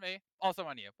partially on me, also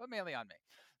on you, but mainly on me.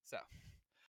 So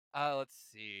let's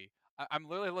see. I'm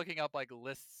literally looking up like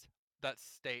lists that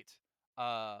state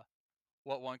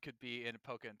what one could be in a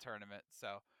Pokken tournament.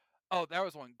 So, oh, there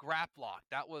was one, Graplock.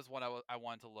 That was what I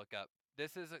wanted to look up.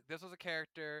 This was a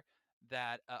character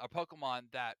that a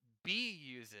Pokemon that B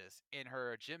uses in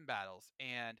her gym battles,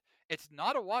 and it's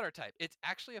not a water type. It's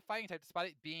actually a fighting type, despite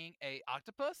it being a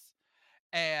octopus.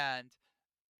 And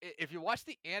if you watch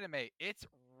the anime, it's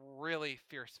really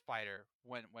fierce fighter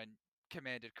when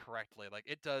commanded correctly. Like,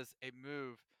 it does a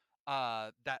move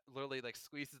that literally like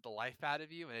squeezes the life out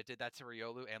of you, and it did that to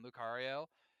Riolu and Lucario,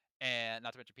 and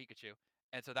not to mention Pikachu.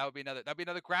 And so that'd be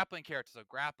another grappling character. So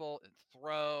grapple and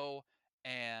throw,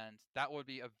 and that would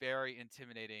be a very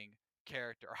intimidating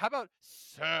character. Or how about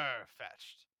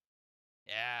Surfetched?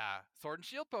 Yeah, Sword and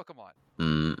Shield Pokemon.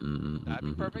 That'd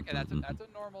be perfect, and that's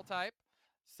a normal type.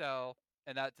 So,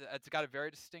 and it's got a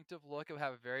very distinctive look. It would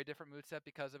have a very different moveset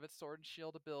because of its Sword and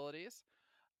Shield abilities.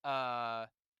 I'm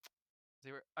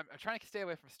trying to stay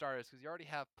away from starters because you already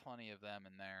have plenty of them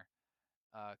in there.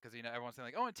 Because everyone's saying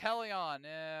like, oh, Inteleon,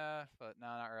 yeah, but no,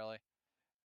 not really.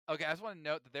 Okay, I just want to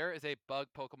note that there is a bug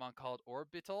Pokemon called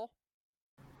Orbital.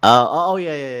 Oh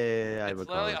yeah. I It's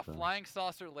recall literally it. a flying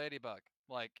saucer ladybug.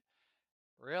 Like,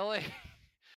 really?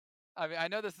 I mean, I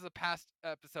know this is a past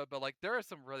episode, but like, there are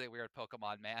some really weird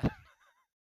Pokemon, man.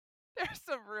 There's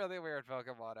some really weird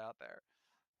Pokemon out there.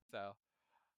 So,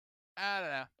 I don't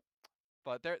know.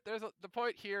 But the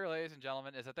point here, ladies and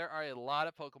gentlemen, is that there are a lot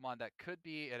of Pokemon that could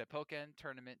be at a Pokken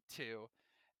Tournament 2.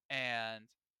 And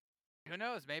who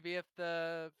knows, maybe if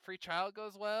the free trial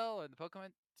goes well and the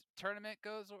Pokemon Tournament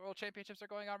World Championships are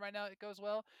going on right now, it goes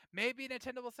well, maybe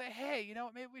Nintendo will say, hey, you know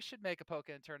what, maybe we should make a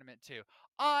Pokken Tournament 2.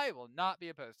 I will not be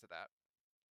opposed to that.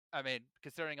 I mean,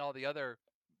 considering all the other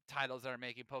titles that are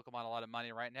making Pokemon a lot of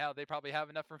money right now, they probably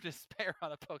have enough room to spare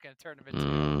on a Pokken Tournament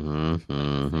too.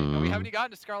 And we haven't even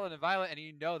gotten to Scarlet and Violet, and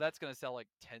that's going to sell like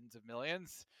tens of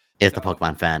millions. It's the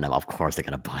Pokemon fandom. Of course they're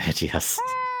gonna buy it. Yes.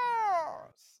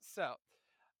 So,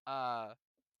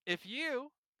 if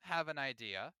you have an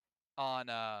idea on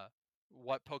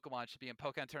what Pokemon should be in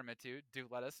Pokken Tournament 2, do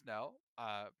let us know.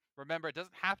 Remember, it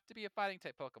doesn't have to be a fighting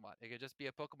type Pokemon. It could just be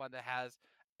a Pokemon that has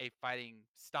a fighting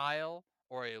style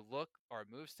or a look or a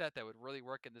moveset that would really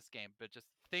work in this game. But just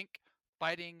think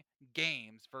fighting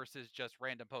games versus just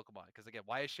random Pokemon. Because again,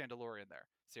 why is Chandelure in there?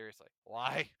 Seriously,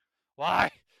 why? Why?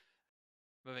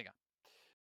 Moving on.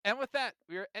 And with that,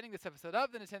 we are ending this episode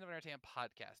of the Nintendo Entertainment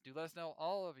Podcast. Do let us know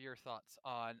all of your thoughts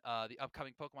on the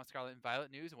upcoming Pokemon Scarlet and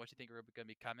Violet news and what you think are going to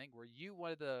be coming. Were you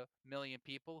one of the million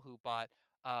people who bought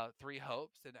 3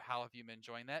 Hopes, and how have you been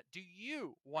enjoying that? Do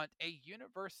you want a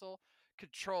universal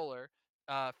controller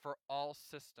for all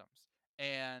systems?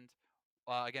 And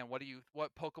again, what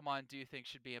Pokemon do you think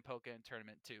should be in Pokken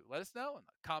Tournament 2? Let us know in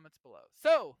the comments below.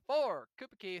 So, for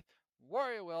Koopa Keith,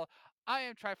 Warrior Will, I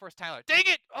am Triforce Tyler. Dang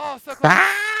it! Oh, so close!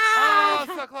 Oh,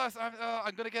 so close!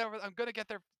 I'm gonna get over. I'm gonna get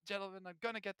there, gentlemen. I'm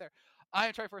gonna get there. I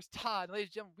am Triforce Todd. Ladies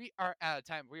and gentlemen, we are out of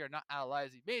time. We are not out of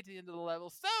lives. We made it to the end of the level.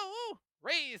 So,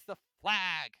 raise the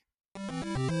flag!